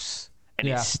close. And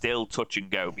it's still touch and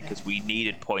go because we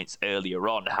needed points earlier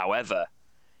on. However,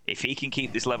 if he can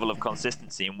keep this level of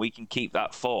consistency and we can keep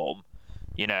that form,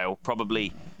 you know,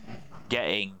 probably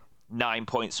getting 9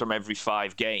 points from every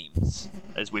 5 games,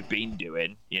 as we've been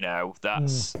doing, you know,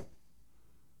 that's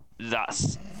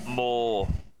more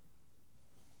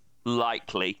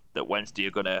likely that Wednesday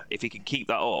are gonna, if he can keep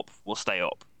that up, we'll stay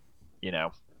up, you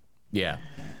know. Yeah.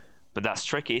 But that's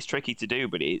tricky. It's tricky to do,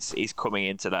 but it's coming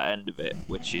into that end of it,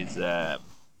 which is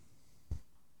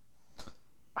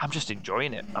I'm just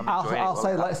enjoying it. I'll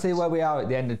say let's see where we are at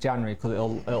the end of January, because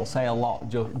it'll say a lot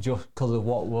just because of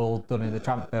what we've done in the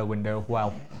transfer window as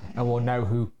well, and we'll know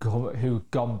who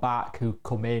gone back, who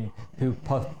come in, who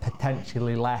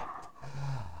potentially left.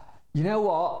 You know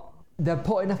what? They're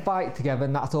putting a fight together,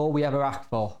 and that's all we ever asked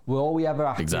for. All we ever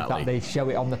asked is that they show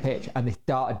it on the pitch, and they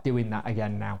started doing that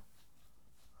again now.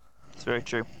 It's very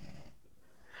true.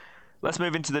 Let's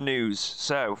move into the news.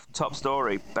 So, top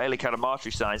story, Bailey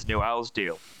Cadamarteri signs new Owls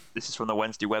deal. This is from the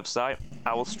Wednesday website.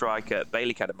 Owls striker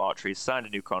Bailey Cadamarteri has signed a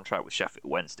new contract with Sheffield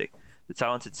Wednesday. The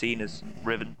talented teen has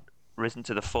risen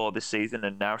to the fore this season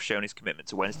and now shown his commitment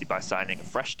to Wednesday by signing a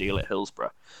fresh deal at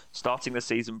Hillsborough. Starting the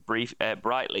season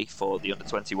brightly for the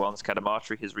under-21s,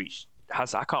 Cadamarteri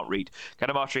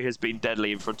has been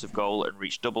deadly in front of goal and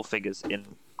reached double figures in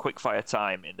quick-fire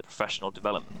time in the Professional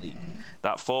Development League.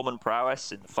 That form and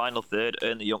prowess in the final third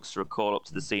earned the youngster a call up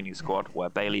to the senior squad, where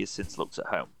Bailey has since looked at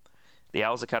home. The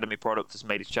Owls Academy product has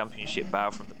made his championship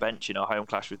bow from the bench in our home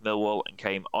clash with Millwall and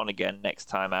came on again next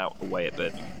time out away at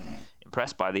Birmingham.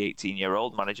 Impressed by the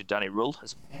 18-year-old, manager Danny Rule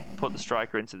has put the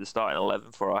striker into the starting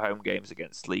 11 for our home games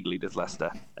against league leaders Leicester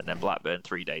and then Blackburn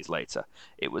 3 days later.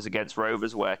 It was against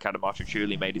Rovers where Cadamarteri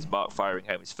truly made his mark, firing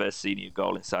home his first senior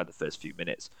goal inside the first few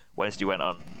minutes. Wednesday went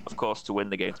on, of course, to win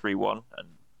the game 3-1 and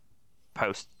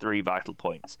post 3 vital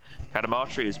points.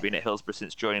 Cadamarteri, who's been at Hillsborough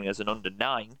since joining as an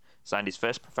under-9, signed his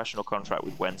first professional contract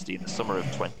with Wednesday in the summer of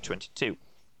 2022,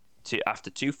 after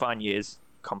 2 fine years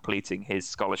completing his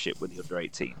scholarship with the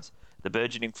under-18s. The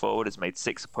burgeoning forward has made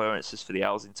 6 appearances for the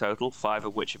Owls in total, 5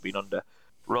 of which have been under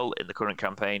Rule in the current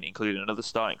campaign, including another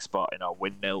starting spot in our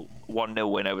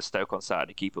 1-0 win over Stoke on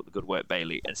Saturday. Keep up the good work,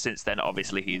 Bailey. And since then,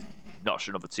 obviously, he's notched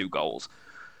another 2 goals.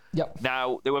 Yep.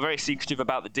 Now, they were very secretive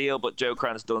about the deal, but Joe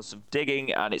Cran's done some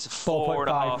digging, and it's a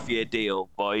 4.5-year deal,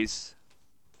 boys.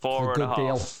 4.5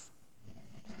 deal.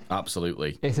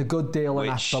 Absolutely. It's a good deal,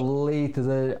 and I believe there's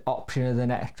an option of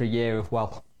an extra year as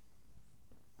well.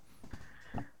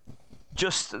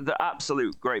 Just the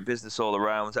absolute great business all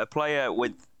around. A player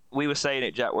with, we were saying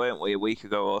it, Jack, weren't we, a week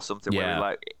ago or something? Yeah. Where we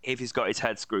like, if he's got his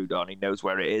head screwed on, he knows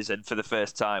where it is. And for the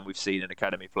first time, we've seen an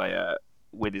academy player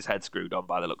with his head screwed on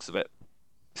by the looks of it.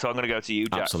 So I'm going to go to you,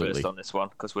 Jack, first on this one,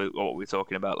 because what we were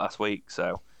talking about last week.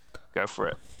 So go for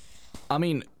it. I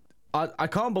mean, I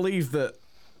can't believe that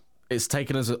it's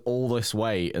taken us all this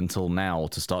way until now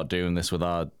to start doing this with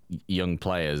our young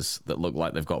players that look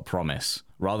like they've got promise,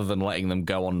 rather than letting them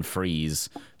go on freeze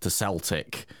to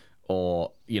Celtic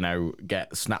or, you know,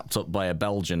 get snapped up by a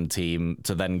Belgian team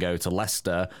to then go to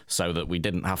Leicester so that we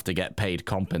didn't have to get paid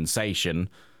compensation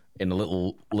in a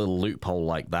little loophole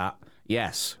like that.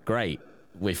 Yes, great.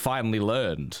 We finally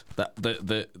learned that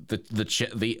the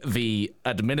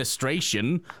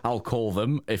administration, I'll call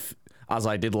them, if as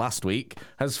I did last week,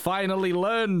 has finally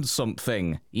learned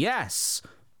something. Yes.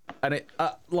 And it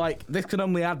this can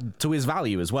only add to his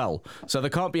value as well. So there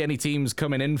can't be any teams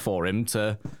coming in for him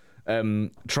to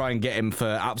try and get him for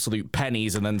absolute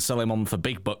pennies and then sell him on for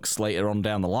big bucks later on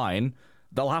down the line.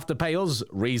 They'll have to pay us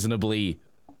reasonably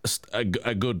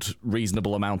a good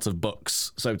reasonable amount of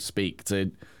bucks, so to speak,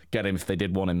 to get him if they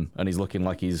did want him. And he's looking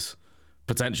like he's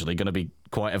potentially going to be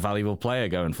quite a valuable player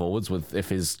going forwards, with if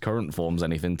his current form's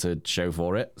anything to show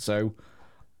for it. So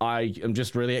I am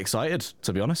just really excited,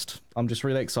 to be honest. I'm just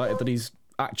really excited that he's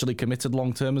actually committed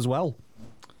long term as well.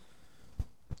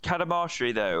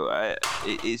 Cadamarteri, though,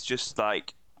 is just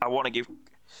like, I want to give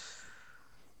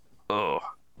Oh,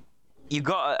 you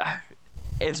got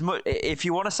as much. If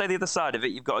you want to say the other side of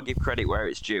it, you've got to give credit where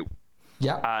it's due.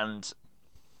 Yeah. And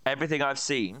everything I've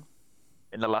seen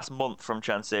in the last month from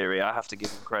Chansiri, I have to give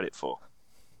him credit for.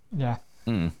 Yeah.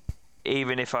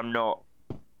 Even if I'm not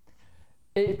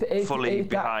fully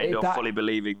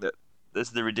believing that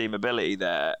there's the redeemability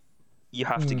there, you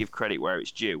have to give credit where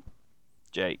it's due,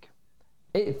 Jake.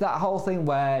 It's that whole thing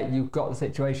where you've got the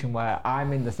situation where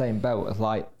I'm in the same boat as,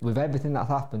 like, with everything that's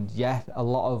happened. Yes, a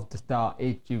lot of the start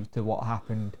is due to what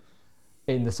happened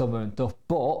in the summer and stuff,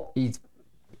 but he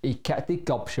kept his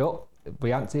gob shut.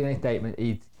 We haven't seen any statement.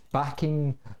 He's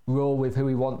backing Raw with who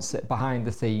he wants behind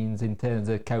the scenes in terms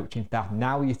of coaching staff.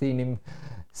 Now you've seen him,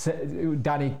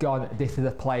 Danny gone, this is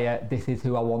a player, this is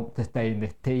who I want to stay in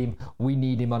this team. We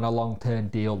need him on a long-term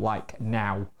deal, like,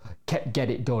 now. Get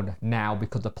it done now,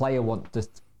 because the player wants to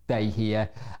stay here.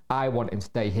 I want him to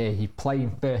stay here. He's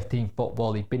playing first-team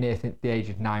football. He's been here since the age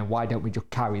of 9. Why don't we just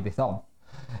carry this on?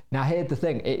 Now, here's the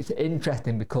thing. It's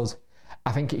interesting because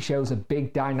I think it shows a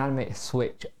big dynamic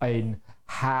switch in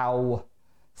how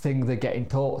things are getting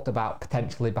talked about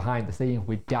potentially behind the scenes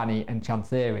with Danny and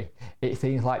Chansiri. It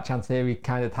seems like Chansiri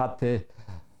kind of had to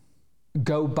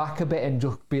go back a bit and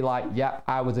just be like, yeah,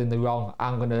 I was in the wrong.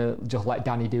 I'm going to just let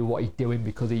Danny do what he's doing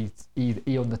because he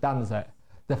understands it.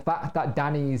 The fact that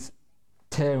Danny's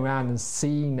turned around and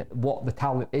seen what the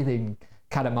talent is in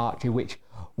Cadamarchi, which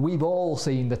we've all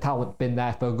seen the talent been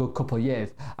there for a good couple of years.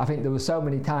 I think there were so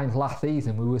many times last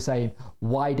season we were saying,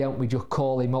 why don't we just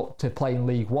call him up to play in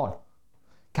League One?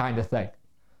 Kind of thing,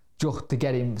 just to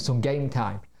get him some game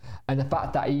time. And the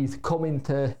fact that he's come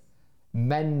into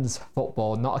men's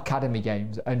football, not academy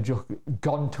games, and just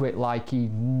gone to it like he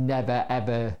never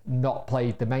ever not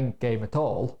played the men's game at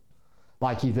all,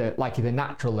 like he's a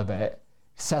natural of it,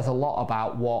 says a lot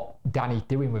about what Danny's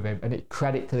doing with him, and it's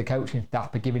credit to the coaching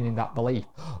staff for giving him that belief.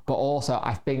 But also,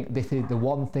 I think this is the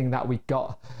one thing that we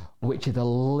got, which is a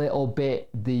little bit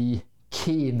the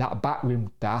key in that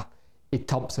backroom staff, is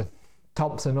Thompson.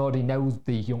 Thompson already knows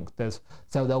the youngsters,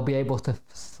 so they'll be able to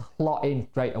slot in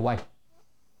straight away.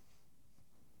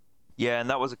 Yeah, and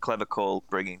that was a clever call,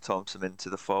 bringing Thompson into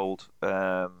the fold.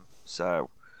 So,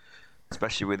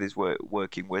 especially with his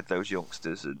working with those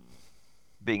youngsters and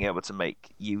being able to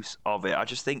make use of it. I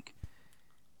just think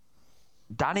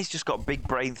Danny's just got big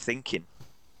brain thinking,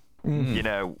 you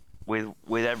know,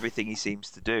 with everything he seems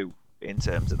to do in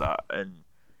terms of that. And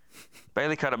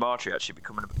Bailey Cadamarchi actually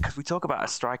becoming, because we talk about a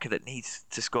striker that needs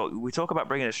to score. We talk about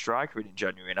bringing a striker in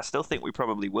January, and I still think we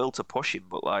probably will to push him.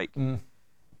 But like,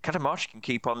 Cadamarchi can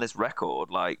keep on this record,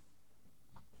 like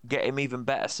get him even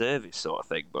better service sort of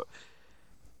thing. But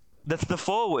the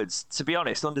forwards, to be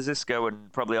honest, under Xisco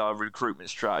and probably our recruitment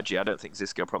strategy, I don't think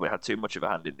Xisco probably had too much of a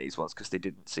hand in these ones because they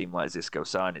didn't seem like Xisco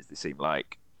signings. They seemed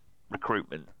like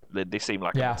recruitment. They seemed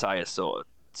like a Matthias sort of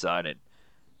signing.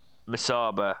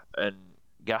 Musaba and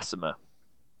Gassama,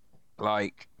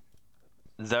 like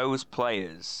those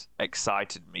players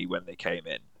excited me when they came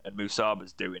in, and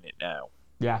Musaba's doing it now.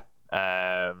 Yeah.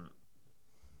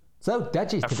 So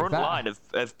Deji's a front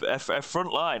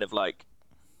line of like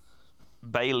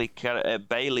Bailey,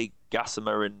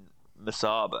 Gassama, and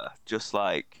Musaba. Just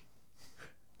like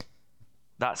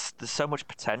there's so much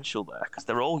potential there because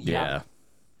they're all young.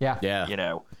 Yeah. You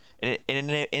know,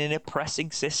 in an oppressing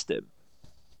system,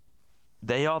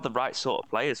 they are the right sort of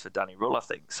players for Danny Rull, I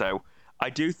think. So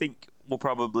I do think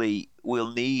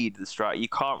we'll need the strike. You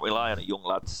can't rely on a young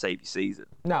lad to save your season.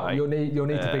 No, right? you'll need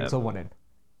to bring someone in.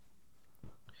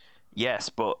 Yes,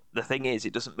 but the thing is,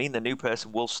 it doesn't mean the new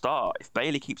person will start. If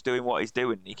Bailey keeps doing what he's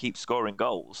doing and he keeps scoring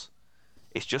goals,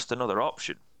 it's just another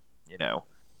option, you know.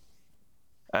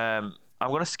 I'm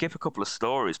going to skip a couple of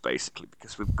stories, basically,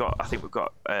 because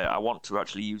I want to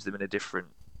actually use them in a different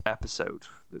episode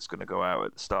that's going to go out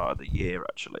at the start of the year,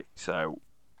 actually. So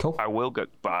cool. I will go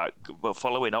back. Well,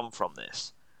 following on from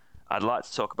this, I'd like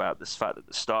to talk about this fact that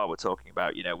the Star we're talking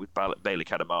about, you know, with Bailey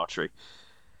Cadamarchi,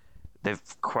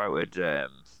 they've quoted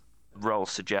Roll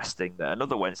suggesting that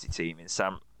another Wednesday team in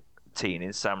Sam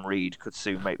Reid could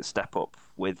soon make the step up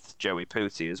with Joey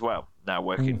Pooty as well, now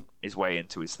working his way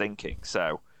into his thinking.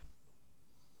 So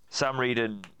Sam Reid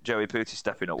and Joey Pooty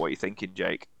stepping up. What are you thinking,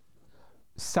 Jake?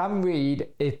 Sam Reid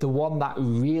is the one that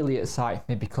really excites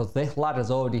me because this lad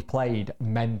has already played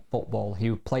men's football.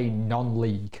 He was playing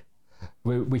non-league.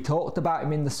 We talked about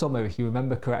him in the summer, if you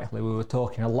remember correctly. We were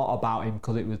talking a lot about him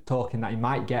because it was talking that he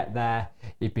might get there.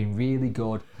 He'd been really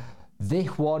good.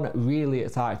 This one really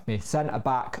excites me. Centre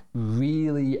back,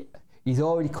 really, he's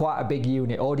already quite a big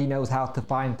unit, already knows how to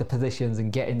find the positions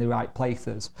and get in the right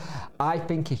places. I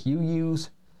think if you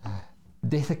use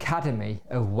this academy,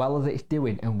 as well as it's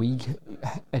doing,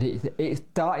 it's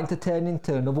starting to turn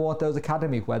into another one of those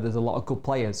academies where there's a lot of good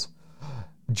players.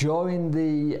 During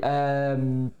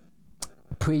the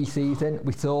pre-season,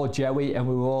 we saw Joey and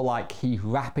we were all like, he's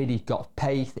rapid, he's got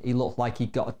pace, he looked like he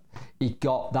got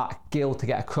that skill to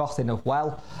get across in as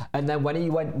well. And then when he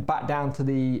went back down to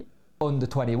the under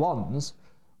 21s,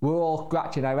 we were all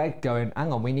scratching our head going,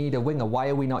 hang on, we need a winger, why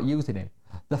are we not using him?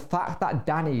 The fact that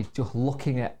Danny's just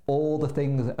looking at all the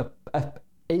things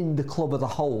in the club as a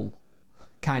whole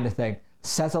kind of thing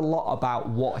says a lot about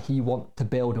what he wants to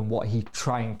build and what he's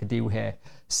trying to do here.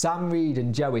 Sam Reed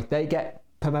and Joey, they get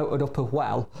promoted up as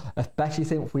well, especially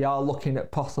since we are looking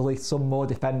at possibly some more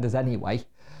defenders anyway.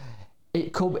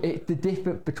 It's the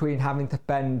difference between having to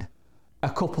spend a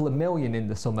couple of million in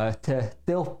the summer to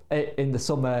still in the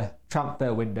summer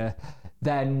transfer window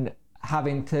than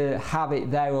having to have it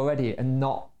there already and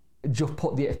not just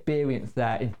put the experience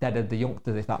there instead of the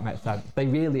youngsters, if that makes sense. They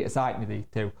really excite me, these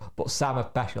two, but Sam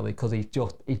especially, because he's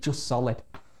just solid.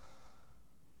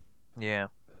 Yeah,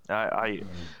 I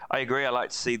agree. I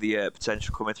like to see the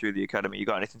potential coming through the academy. You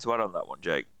got anything to add on that one,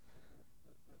 Jake?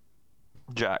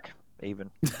 Jack,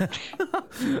 even.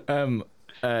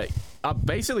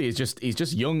 Basically, he's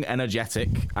just young, energetic,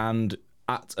 and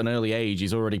at an early age,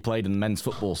 he's already played in men's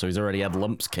football, so he's already had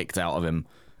lumps kicked out of him.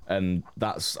 And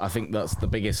I think that's the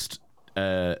biggest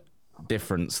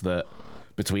difference that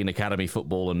between academy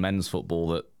football and men's football,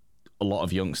 that a lot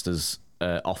of youngsters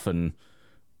often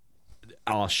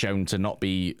are shown to not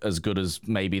be as good as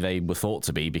maybe they were thought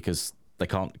to be because they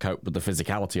can't cope with the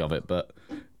physicality of it. But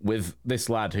with this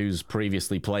lad who's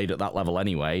previously played at that level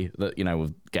anyway, that, you know,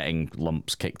 with getting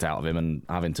lumps kicked out of him and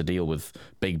having to deal with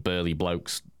big burly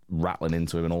blokes rattling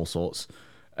into him and all sorts,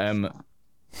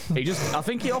 I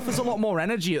think he offers a lot more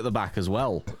energy at the back as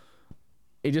well.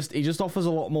 He just offers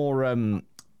a lot more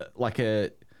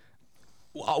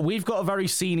we've got a very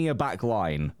senior back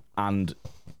line, and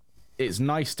it's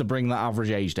nice to bring that average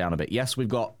age down a bit. Yes, we've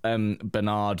got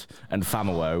Bernard and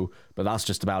Famuo, but that's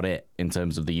just about it in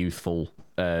terms of the youthful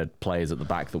players at the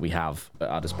back that we have at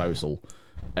our disposal.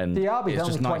 And Diaby's it's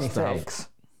just only nice 26.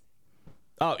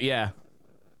 Oh yeah,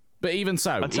 but even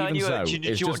so, I'm telling you,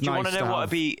 do you want to know what would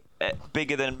be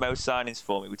bigger than most signings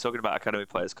for me? We're talking about academy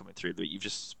players coming through, but you've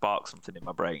just sparked something in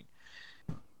my brain.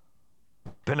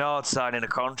 Bernard signing a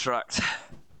contract.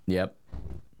 Yep.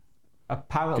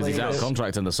 Apparently, because he's out of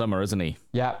contract in the summer, isn't he?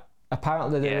 Yeah.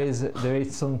 Apparently, there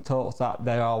is some talks that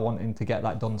they are wanting to get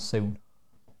that done soon.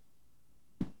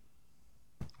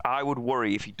 I would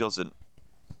worry if he doesn't.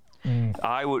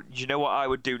 I would. You know what I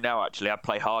would do now? Actually, I'd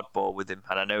play hardball with him,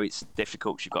 and I know it's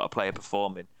difficult because you've got a player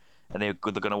performing, and they're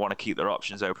going to want to keep their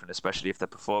options open, especially if they're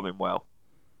performing well.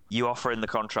 You offer in the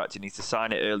contract, he needs to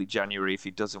sign it early January. If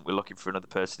he doesn't, we're looking for another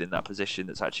person in that position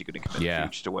that's actually going to commit the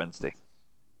future to Wednesday.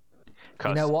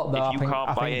 You know what, though?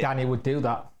 I think Danny would do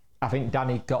that. I think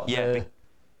Danny got the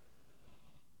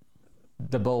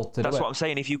ball to do it. That's what I'm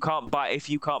saying. If you can't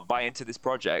buy into this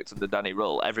project under Danny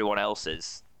Rull, everyone else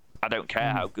is. I don't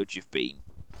care how good you've been.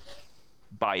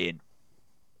 Buy in,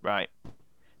 right?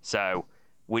 So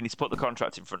we need to put the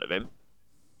contract in front of him,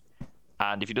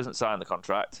 and if he doesn't sign the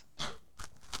contract,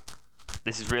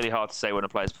 this is really hard to say when a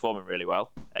player's performing really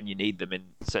well, and you need them in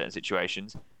certain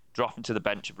situations. Drop him to the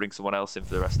bench and bring someone else in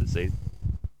for the rest of the season.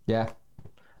 Yeah.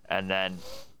 And then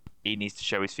he needs to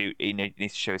show his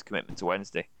commitment to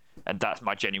Wednesday, and that's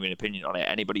my genuine opinion on it.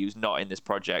 Anybody who's not in this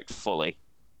project fully,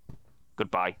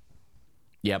 goodbye.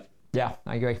 Yep. Yeah,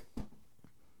 I agree.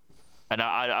 And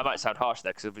I might sound harsh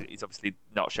there because he's obviously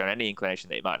not shown any inclination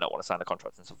that he might not want to sign a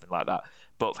contract and something like that.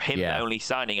 But him only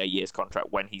signing a year's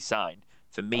contract when he signed,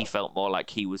 for me, felt more like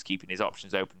he was keeping his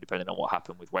options open depending on what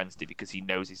happened with Wednesday because he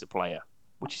knows he's a player,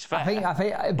 which is fair. I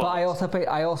think, but I also think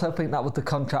that was the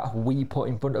contract we put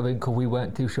in front of him because we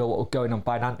weren't too sure what was going on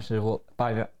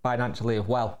financially as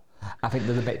well. I think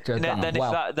there's a mixture of that as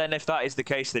well. Then if that is the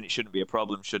case, then it shouldn't be a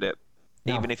problem, should it?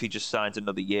 No. Even if he just signs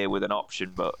another year with an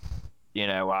option, but you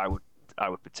know, I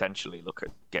would potentially look at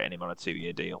getting him on a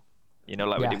 2-year deal. You know,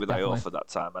 like we did with Iorfa that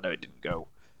time. I know it didn't go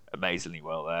amazingly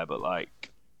well there, but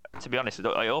like, to be honest,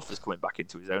 Iorfa's coming back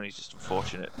into his own. He's just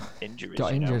unfortunate injuries.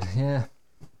 Got injured, yeah.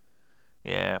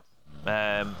 Yeah.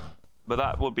 But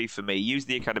that would be for me. Use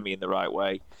the academy in the right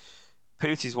way.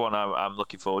 Pooty's one I'm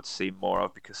looking forward to seeing more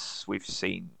of because we've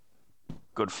seen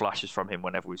good flashes from him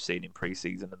whenever we've seen him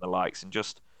pre-season and the likes, and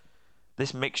just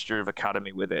this mixture of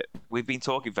academy with it. We've been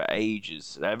talking for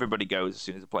ages. Everybody goes as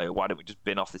soon as a player, why don't we just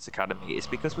bin off this academy? It's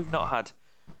because we've not had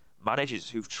managers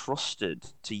who've trusted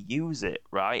to use it,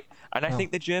 right? And I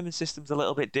think the German system's a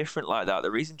little bit different like that.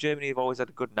 The reason Germany have always had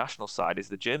a good national side is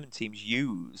the German teams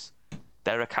use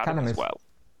their academy as Academies. well.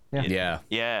 Yeah.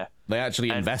 Yeah. They actually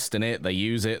invest in it. They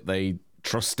use it. They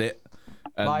trust it.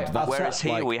 And Like, that's Whereas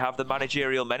here like, we have the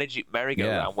managerial merry-go-round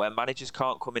Yeah. where managers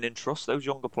can't come in and trust those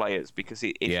younger players because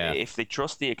if they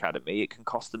trust the academy, it can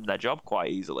cost them their job quite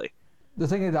easily. The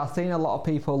thing is, I've seen a lot of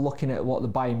people looking at what the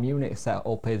Bayern Munich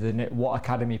setup is and what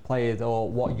academy players or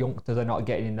what youngsters are not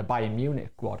getting in the Bayern Munich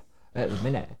squad at the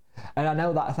minute. And I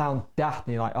know that sounds daft,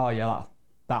 and you're like, oh yeah,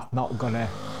 that's not gonna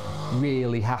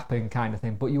really happen, kind of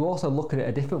thing. But you also look at it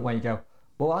a different way. You go,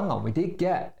 well, hang on, we did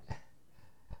get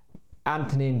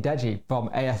Anthony and Deji from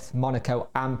AS Monaco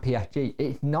and PSG.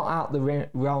 It's not out the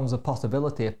realms of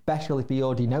possibility, especially if he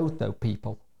already knows those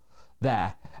people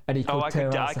there. And he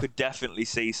could I could definitely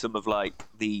see some of like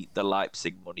the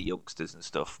Leipzig money youngsters and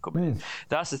stuff coming in.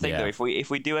 That's the thing though. If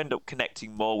we do end up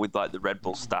connecting more with like the Red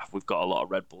Bull staff, we've got a lot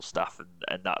of Red Bull staff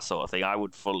and that sort of thing. I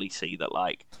would fully see that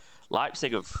like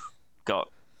Leipzig have got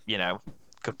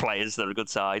good players that are a good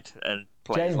side and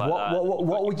players James, like that.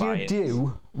 what would you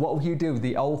do? What would you do?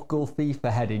 The old school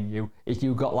FIFA head in you if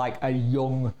you got like a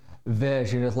young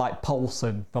version of like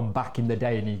Poulsen from back in the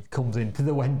day and he comes into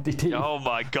the Wednesday team. Oh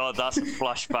my god, that's a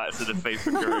flashback to the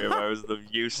FIFA career where I was the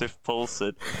Yusuf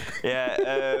Poulsen.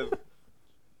 Yeah,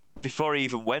 before he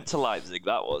even went to Leipzig,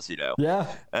 that was,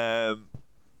 Yeah.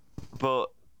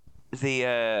 But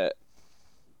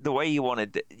the way you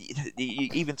wanted,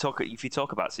 even if you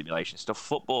talk about simulation stuff,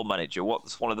 Football Manager,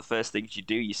 what's one of the first things you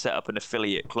do? You set up an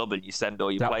affiliate club and you send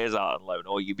all your players out on loan,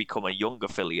 or you become a young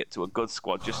affiliate to a good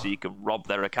squad just so you can rob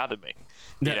their academy.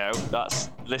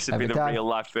 This would be the real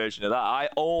life version of that. I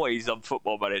always on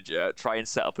Football Manager try and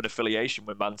set up an affiliation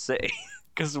with Man City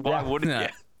because why wouldn't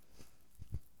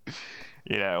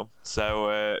you?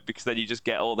 So because then you just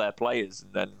get all their players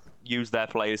and then use their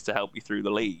players to help you through the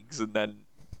leagues, and then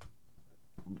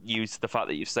use the fact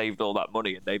that you've saved all that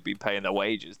money and they've been paying their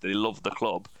wages. They love the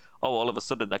club. Oh, all of a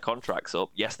sudden their contract's up.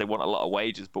 Yes, they want a lot of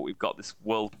wages, but we've got this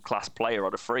world-class player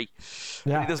on a free.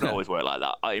 But it doesn't always work like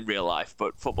that in real life.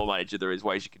 But Football Manager, there is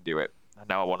ways you can do it. And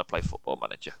now I want to play Football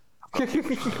Manager.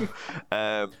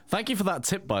 Thank you for that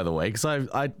tip, by the way, because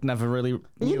I'd never really knew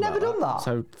You've never done that?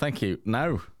 So thank you.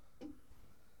 No.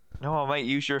 No, mate,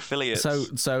 use your affiliates.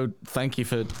 So thank you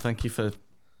for.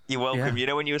 You're welcome.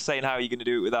 Yeah. When you were saying how you're going to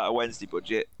do it without a Wednesday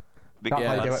budget, become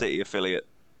a Man City affiliate.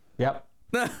 Yep.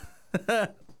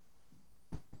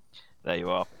 There you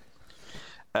are.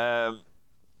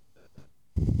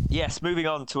 Yes, moving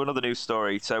on to another news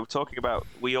story. So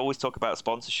we always talk about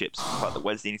sponsorships, the fact that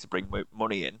Wednesday needs to bring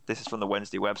money in. This is from the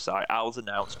Wednesday website. Owls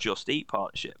announced Just Eat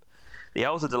partnership. The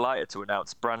Owls are delighted to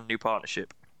announce brand new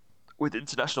partnership with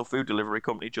international food delivery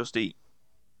company Just Eat.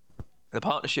 The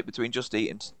partnership between Just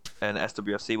Eat and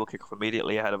SWFC will kick off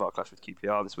immediately ahead of our clash with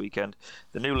QPR this weekend.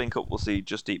 The new link-up will see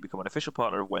Just Eat become an official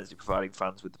partner of Wednesday, providing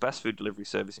fans with the best food delivery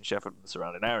service in Sheffield and the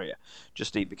surrounding area.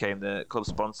 Just Eat became the club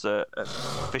sponsor,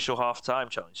 official half-time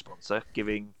challenge sponsor,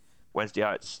 giving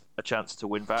Wednesdayites a chance to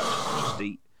win vouchers for Just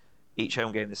Eat each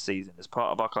home game this season. As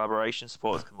part of our collaboration,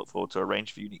 supporters can look forward to a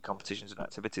range of unique competitions and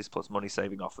activities, plus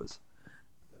money-saving offers.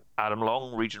 Adam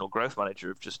Long, Regional Growth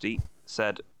Manager of Just Eat,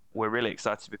 said, "We're really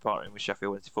excited to be partnering with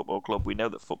Sheffield Wednesday Football Club. We know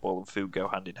that football and food go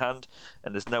hand in hand,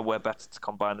 and there's nowhere better to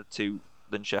combine the two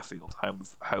than Sheffield,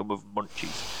 home of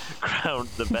Munchies, crowned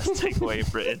the best takeaway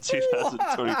in Britain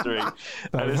 2023.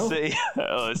 And a city,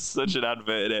 it's such an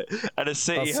advert in it, and a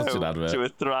city home to a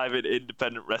thriving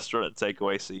independent restaurant and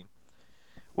takeaway scene.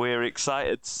 We're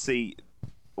excited to see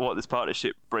what this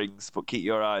partnership brings, but keep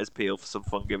your eyes peeled for some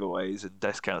fun giveaways and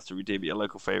discounts to redeem your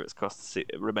local favourites across the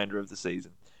remainder of the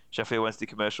season." Sheffield Wednesday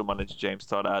commercial manager James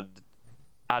Todd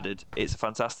added, "It's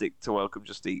fantastic to welcome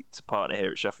Just Eat to partner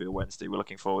here at Sheffield Wednesday. We're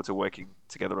looking forward to working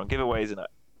together on giveaways and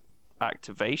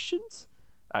activations.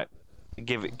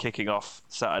 Kicking off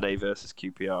Saturday versus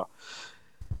QPR.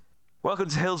 Welcome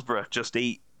to Hillsborough, Just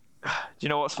Eat." Do you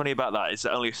know what's funny about that? Is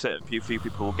that only a certain few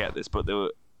people will get this, but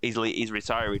he's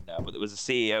retiring now. But there was a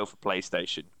CEO for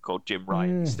PlayStation called Jim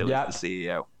Ryan, still is the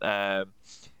CEO,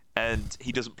 and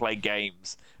he doesn't play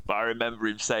games. But I remember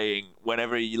him saying,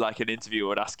 whenever an interviewer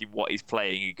would ask him what he's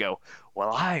playing, he'd go,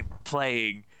 "Well, I'm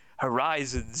playing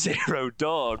Horizon Zero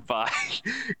Dawn by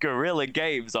Guerrilla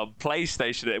Games on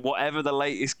PlayStation." And whatever the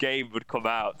latest game would come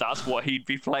out, that's what he'd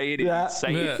be playing. He'd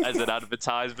say it as an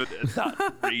advertisement, and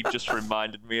that Reed just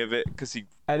reminded me of it because he.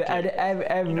 And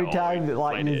every time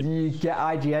you get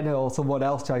IGN or someone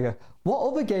else trying to go,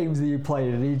 "What other games are you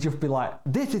playing?" And he'd just be like,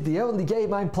 "This is the only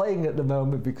game I'm playing at the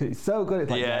moment because it's so good."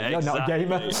 It's like, you're exactly. not a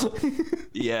gamer.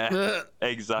 Yeah,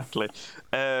 exactly.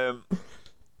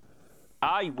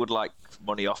 I would like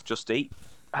money off Just Eat.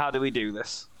 How do we do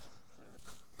this?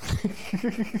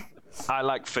 I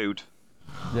like food.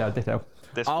 Yeah, ditto.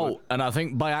 This Oh, would. and I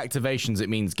think by activations it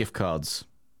means gift cards.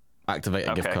 Activate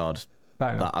a gift Okay. card.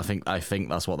 Fair enough. I think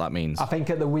that's what that means. I think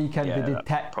at the weekend Yeah, they did that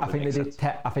tech. I probably think they makes did sense.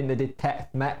 tech. I think they did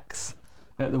tech mex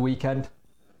at the weekend.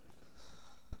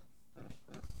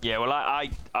 Yeah, well, I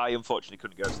unfortunately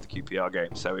couldn't go to the QPR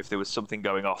game, so if there was something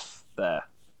going off there,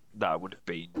 that would have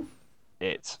been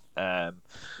it. And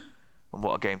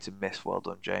what a game to miss. Well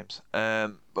done, James.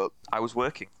 But I was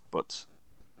working. But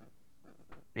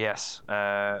yes,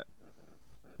 I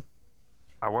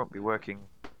won't be working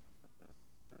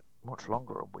much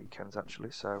longer on weekends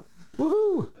actually. So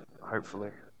Woohoo!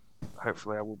 hopefully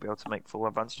I will be able to make full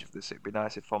advantage of this. It'd be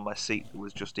nice if on my seat there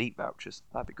was Just Eat vouchers.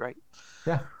 That'd be great.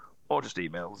 Yeah. Or just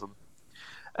emails them.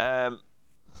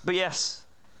 But yes,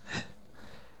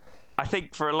 I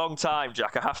think for a long time,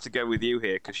 Jack, I have to go with you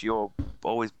here because you're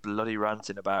always bloody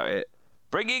ranting about it.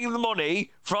 Bringing the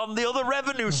money from the other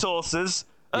revenue sources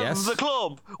of Yes. the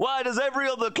club. Why does every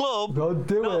other club Don't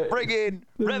do not it. bring in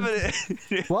revenue?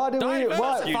 Why do we?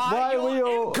 Why are we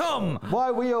all? Income. Why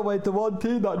are we always the one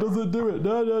team that doesn't do it?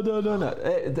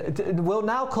 No. We'll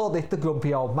now call this the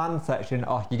grumpy old man section.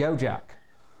 Off you go, Jack.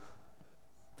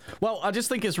 Well, I just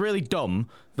think it's really dumb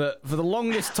that for the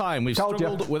longest time we've Told ya.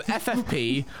 struggled with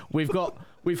FFP.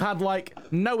 We've had like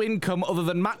no income other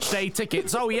than match day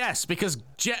tickets. Oh yes, because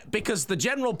the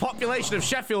general population of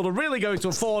Sheffield are really going to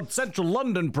afford central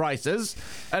London prices.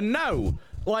 And no,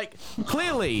 like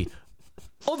clearly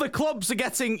other clubs are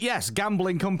getting, yes,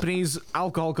 gambling companies,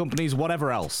 alcohol companies,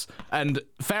 whatever else. And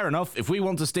fair enough, if we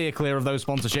want to steer clear of those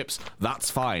sponsorships, that's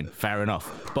fine, fair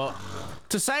enough. But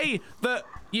to say that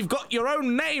you've got your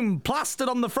own name plastered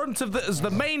on the front of as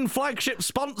the main flagship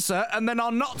sponsor and then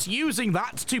are not using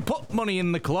that to put money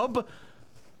in the club,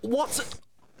 what?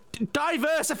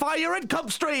 Diversify your income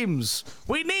streams.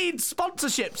 We need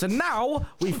sponsorships, and now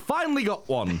we finally got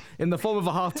one in the form of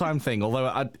a half-time thing.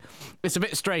 Although it's a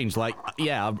bit strange. Like,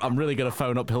 yeah, I'm really gonna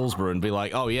phone up Hillsborough and be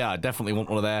like, oh yeah, I definitely want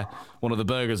one of the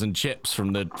burgers and chips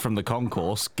from the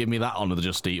concourse. Give me that on the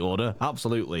Just Eat order.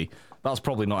 Absolutely. That's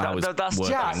probably not how it's that's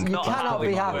working. Jack, you not cannot how be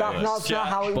it happy. works, That's Jack, not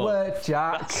how it but- works,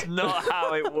 Jack. That's not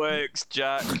how it works,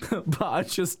 Jack. But I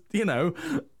just,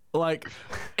 like,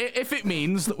 if it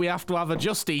means that we have to have a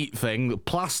Just Eat thing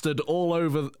plastered all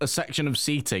over a section of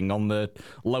seating on the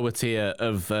lower tier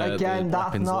of Again, the that's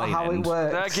Lappins not Lane how it end.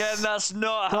 works. Again, that's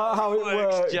not Not how it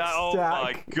works, Jack. Oh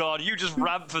my Jack. god, you just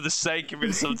rant for the sake of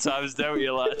it sometimes, don't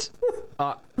you, lad?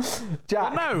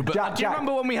 Jack, No, but Jack, do you Jack.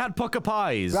 remember when we had pucker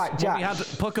pies? Right, When Jack. we had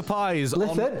pucker pies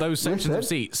Listen, on those sections of listen.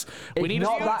 seats. We It's need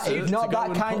not a that. sponsor It's to not go that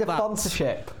and kind put of that.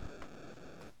 sponsorship.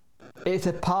 It's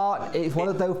It's one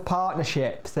of those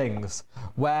partnership things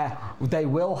where they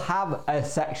will have a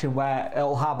section where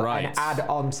it'll have an Right. ad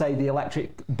on, say, the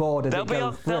electric board as They'll it be goes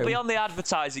on. through. They'll be on the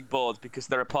advertising boards because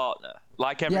they're a partner,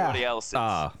 like everybody else is.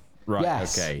 Ah, right.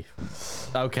 Yes.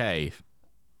 Okay.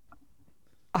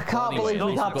 I can't Anyway, believe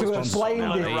we we've had got to sponsors explain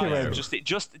now, this there to you him.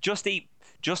 go.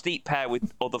 Just eat pair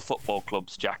with other football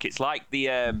clubs, Jack. It's like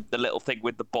the little thing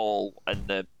with the ball and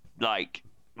the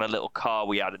little car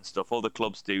we had and stuff. Other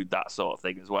clubs do that sort of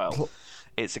thing as well.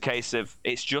 It's a case of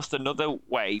it's just another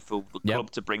way for the Yep.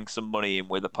 club to bring some money in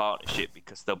with a partnership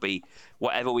because there'll be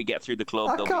whatever we get through the club.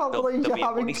 I there'll can't be, believe there'll you're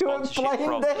be a money having to sponsorship explain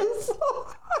from. this.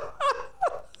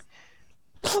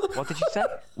 What did you say?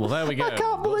 Well, there we go. I can't We've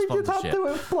got believe you had sponsorship. to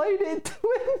explain it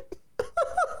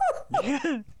to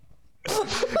him.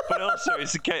 But also,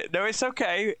 it's okay. No, it's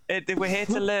okay. We're here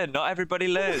to learn. Not everybody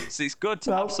learns. It's good to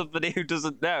No. have somebody who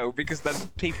doesn't know because then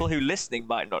people who listening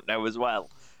might not know as well.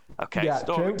 Okay, Yeah,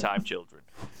 story true. time, children.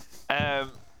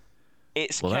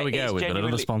 It's Well, there we it's go. We've got another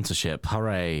genuinely- sponsorship.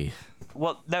 Hooray.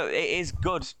 Well, no, it is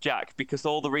good, Jack, because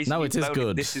all the reason No, you're it is moaning,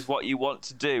 good. this is what you want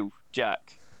to do,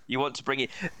 Jack. You want to bring it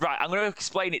right. I'm going to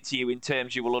explain it to you in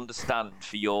terms you will understand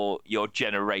for your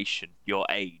generation, your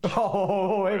age.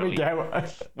 Oh, here we go.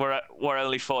 We're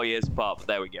only 4 years apart, but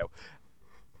there we go.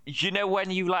 You know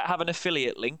when you have an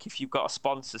affiliate link, if you've got a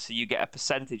sponsor, so you get a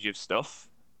percentage of stuff.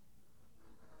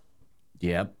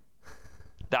 Yep.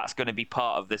 That's going to be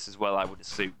part of this as well, I would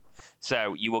assume.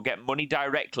 So you will get money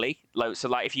directly.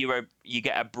 So if you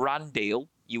get a brand deal,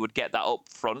 you would get that up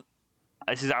front.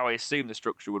 This is how I assume the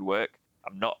structure would work.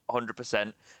 I'm not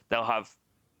 100%. They'll have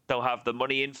the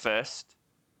money in first,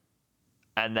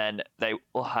 and then they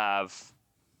will have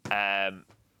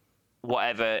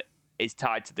whatever is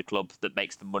tied to the club that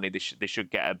makes the money. They should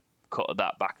get a cut of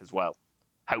that back as well,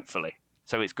 hopefully.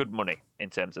 So it's good money in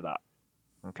terms of that.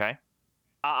 Okay.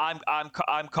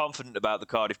 I'm confident about the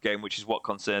Cardiff game, which is what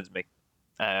concerns me.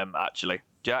 Actually,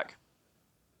 Jack.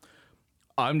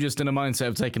 I'm just in a mindset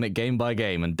of taking it game by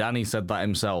game, and Danny said that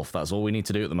himself. That's all we need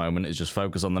to do at the moment is just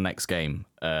focus on the next game.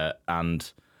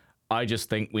 And I just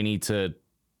think we need to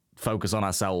focus on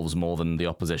ourselves more than the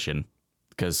opposition,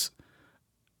 because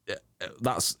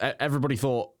that's everybody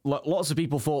thought. Lots of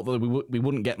people thought that we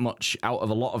wouldn't get much out of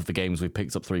a lot of the games we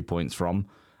picked up 3 points from,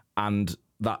 and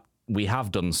that we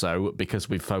have done so because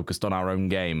we've focused on our own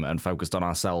game and focused on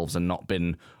ourselves and not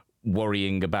been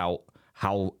worrying about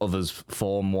how others'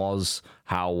 form was,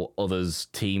 how others'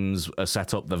 teams are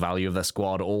set up, the value of their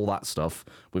squad, all that stuff.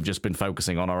 We've just been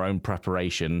focusing on our own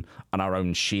preparation and our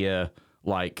own sheer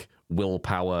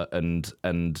willpower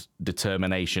and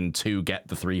determination to get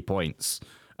the 3 points.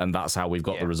 And that's how we've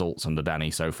got the results under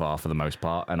Danny so far for the most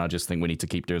part. And I just think we need to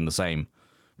keep doing the same,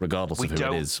 regardless of who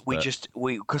it is.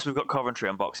 Because we've got Coventry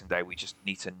on Boxing Day, we just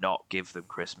need to not give them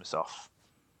Christmas off.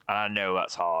 And I know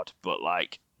that's hard, but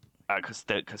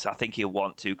because I think he'll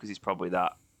want to, because he's probably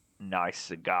that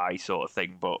nice guy sort of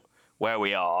thing. But where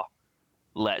we are,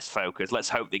 let's focus. Let's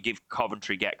hope they give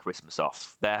get Christmas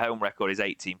off. Their home record is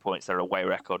 18 points. Their away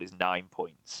record is 9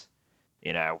 points.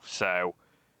 So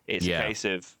it's a case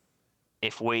of,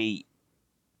 if we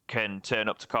can turn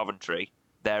up to Coventry,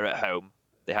 they're at home,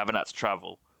 they haven't had to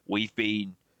travel. We've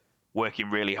been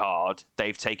working really hard.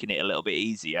 They've taken it a little bit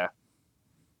easier.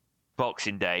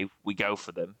 Boxing Day, we go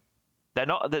for them. They're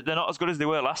not as good as they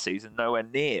were last season, nowhere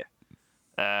near.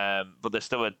 But they're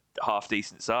still a half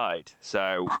decent side.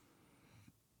 So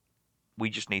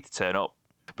we just need to turn up.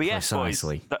 But yes,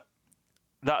 Precisely. boys,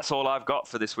 that's all I've got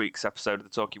for this week's episode of the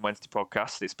Talking Wednesday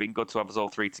podcast. It's been good to have us all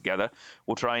three together.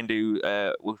 We'll try and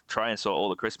sort all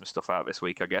the Christmas stuff out this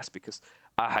week, I guess, because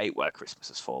I hate where Christmas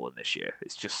has fallen this year.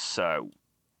 It's just so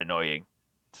annoying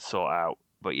to sort out.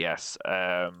 But yes,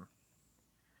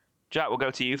 Jack, we'll go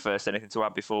to you first. Anything to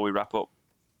add before we wrap up?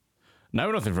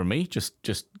 No, nothing from me. Just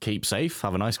keep safe.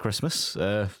 Have a nice Christmas.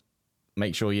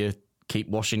 Make sure you keep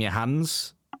washing your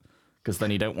hands, because then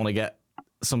you don't want to get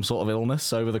some sort of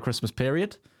illness over the Christmas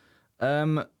period,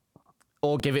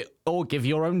 or give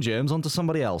your own germs onto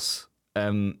somebody else.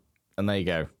 And there you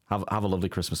go. Have a lovely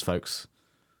Christmas, folks.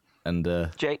 And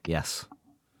Jake, yes,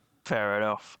 fair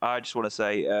enough. I just want to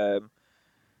say,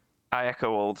 I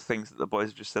echo all the things that the boys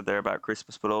have just said there about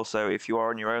Christmas, but also, if you are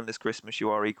on your own this Christmas,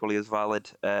 you are equally as valid.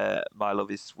 My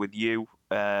love is with you.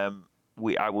 I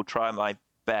will try my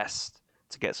best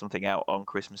to get something out on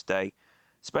Christmas Day,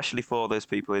 especially for those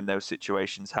people in those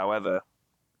situations. However,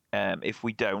 if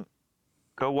we don't,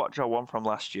 go watch our one from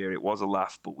last year. It was a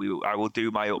laugh, but I will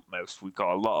do my utmost. We've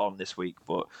got a lot on this week,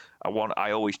 but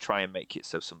I always try and make it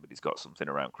so somebody's got something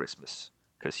around Christmas,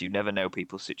 because you never know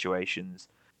people's situations.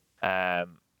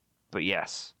 But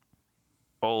yes,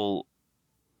 all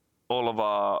of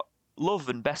our love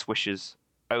and best wishes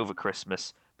over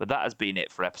Christmas. But that has been it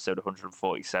for episode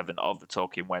 147 of the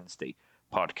Talking Wednesday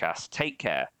podcast. Take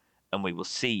care, and we will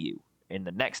see you in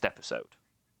the next episode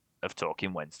of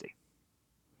Talking Wednesday.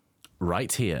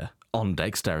 right here on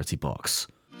Dexterity Box.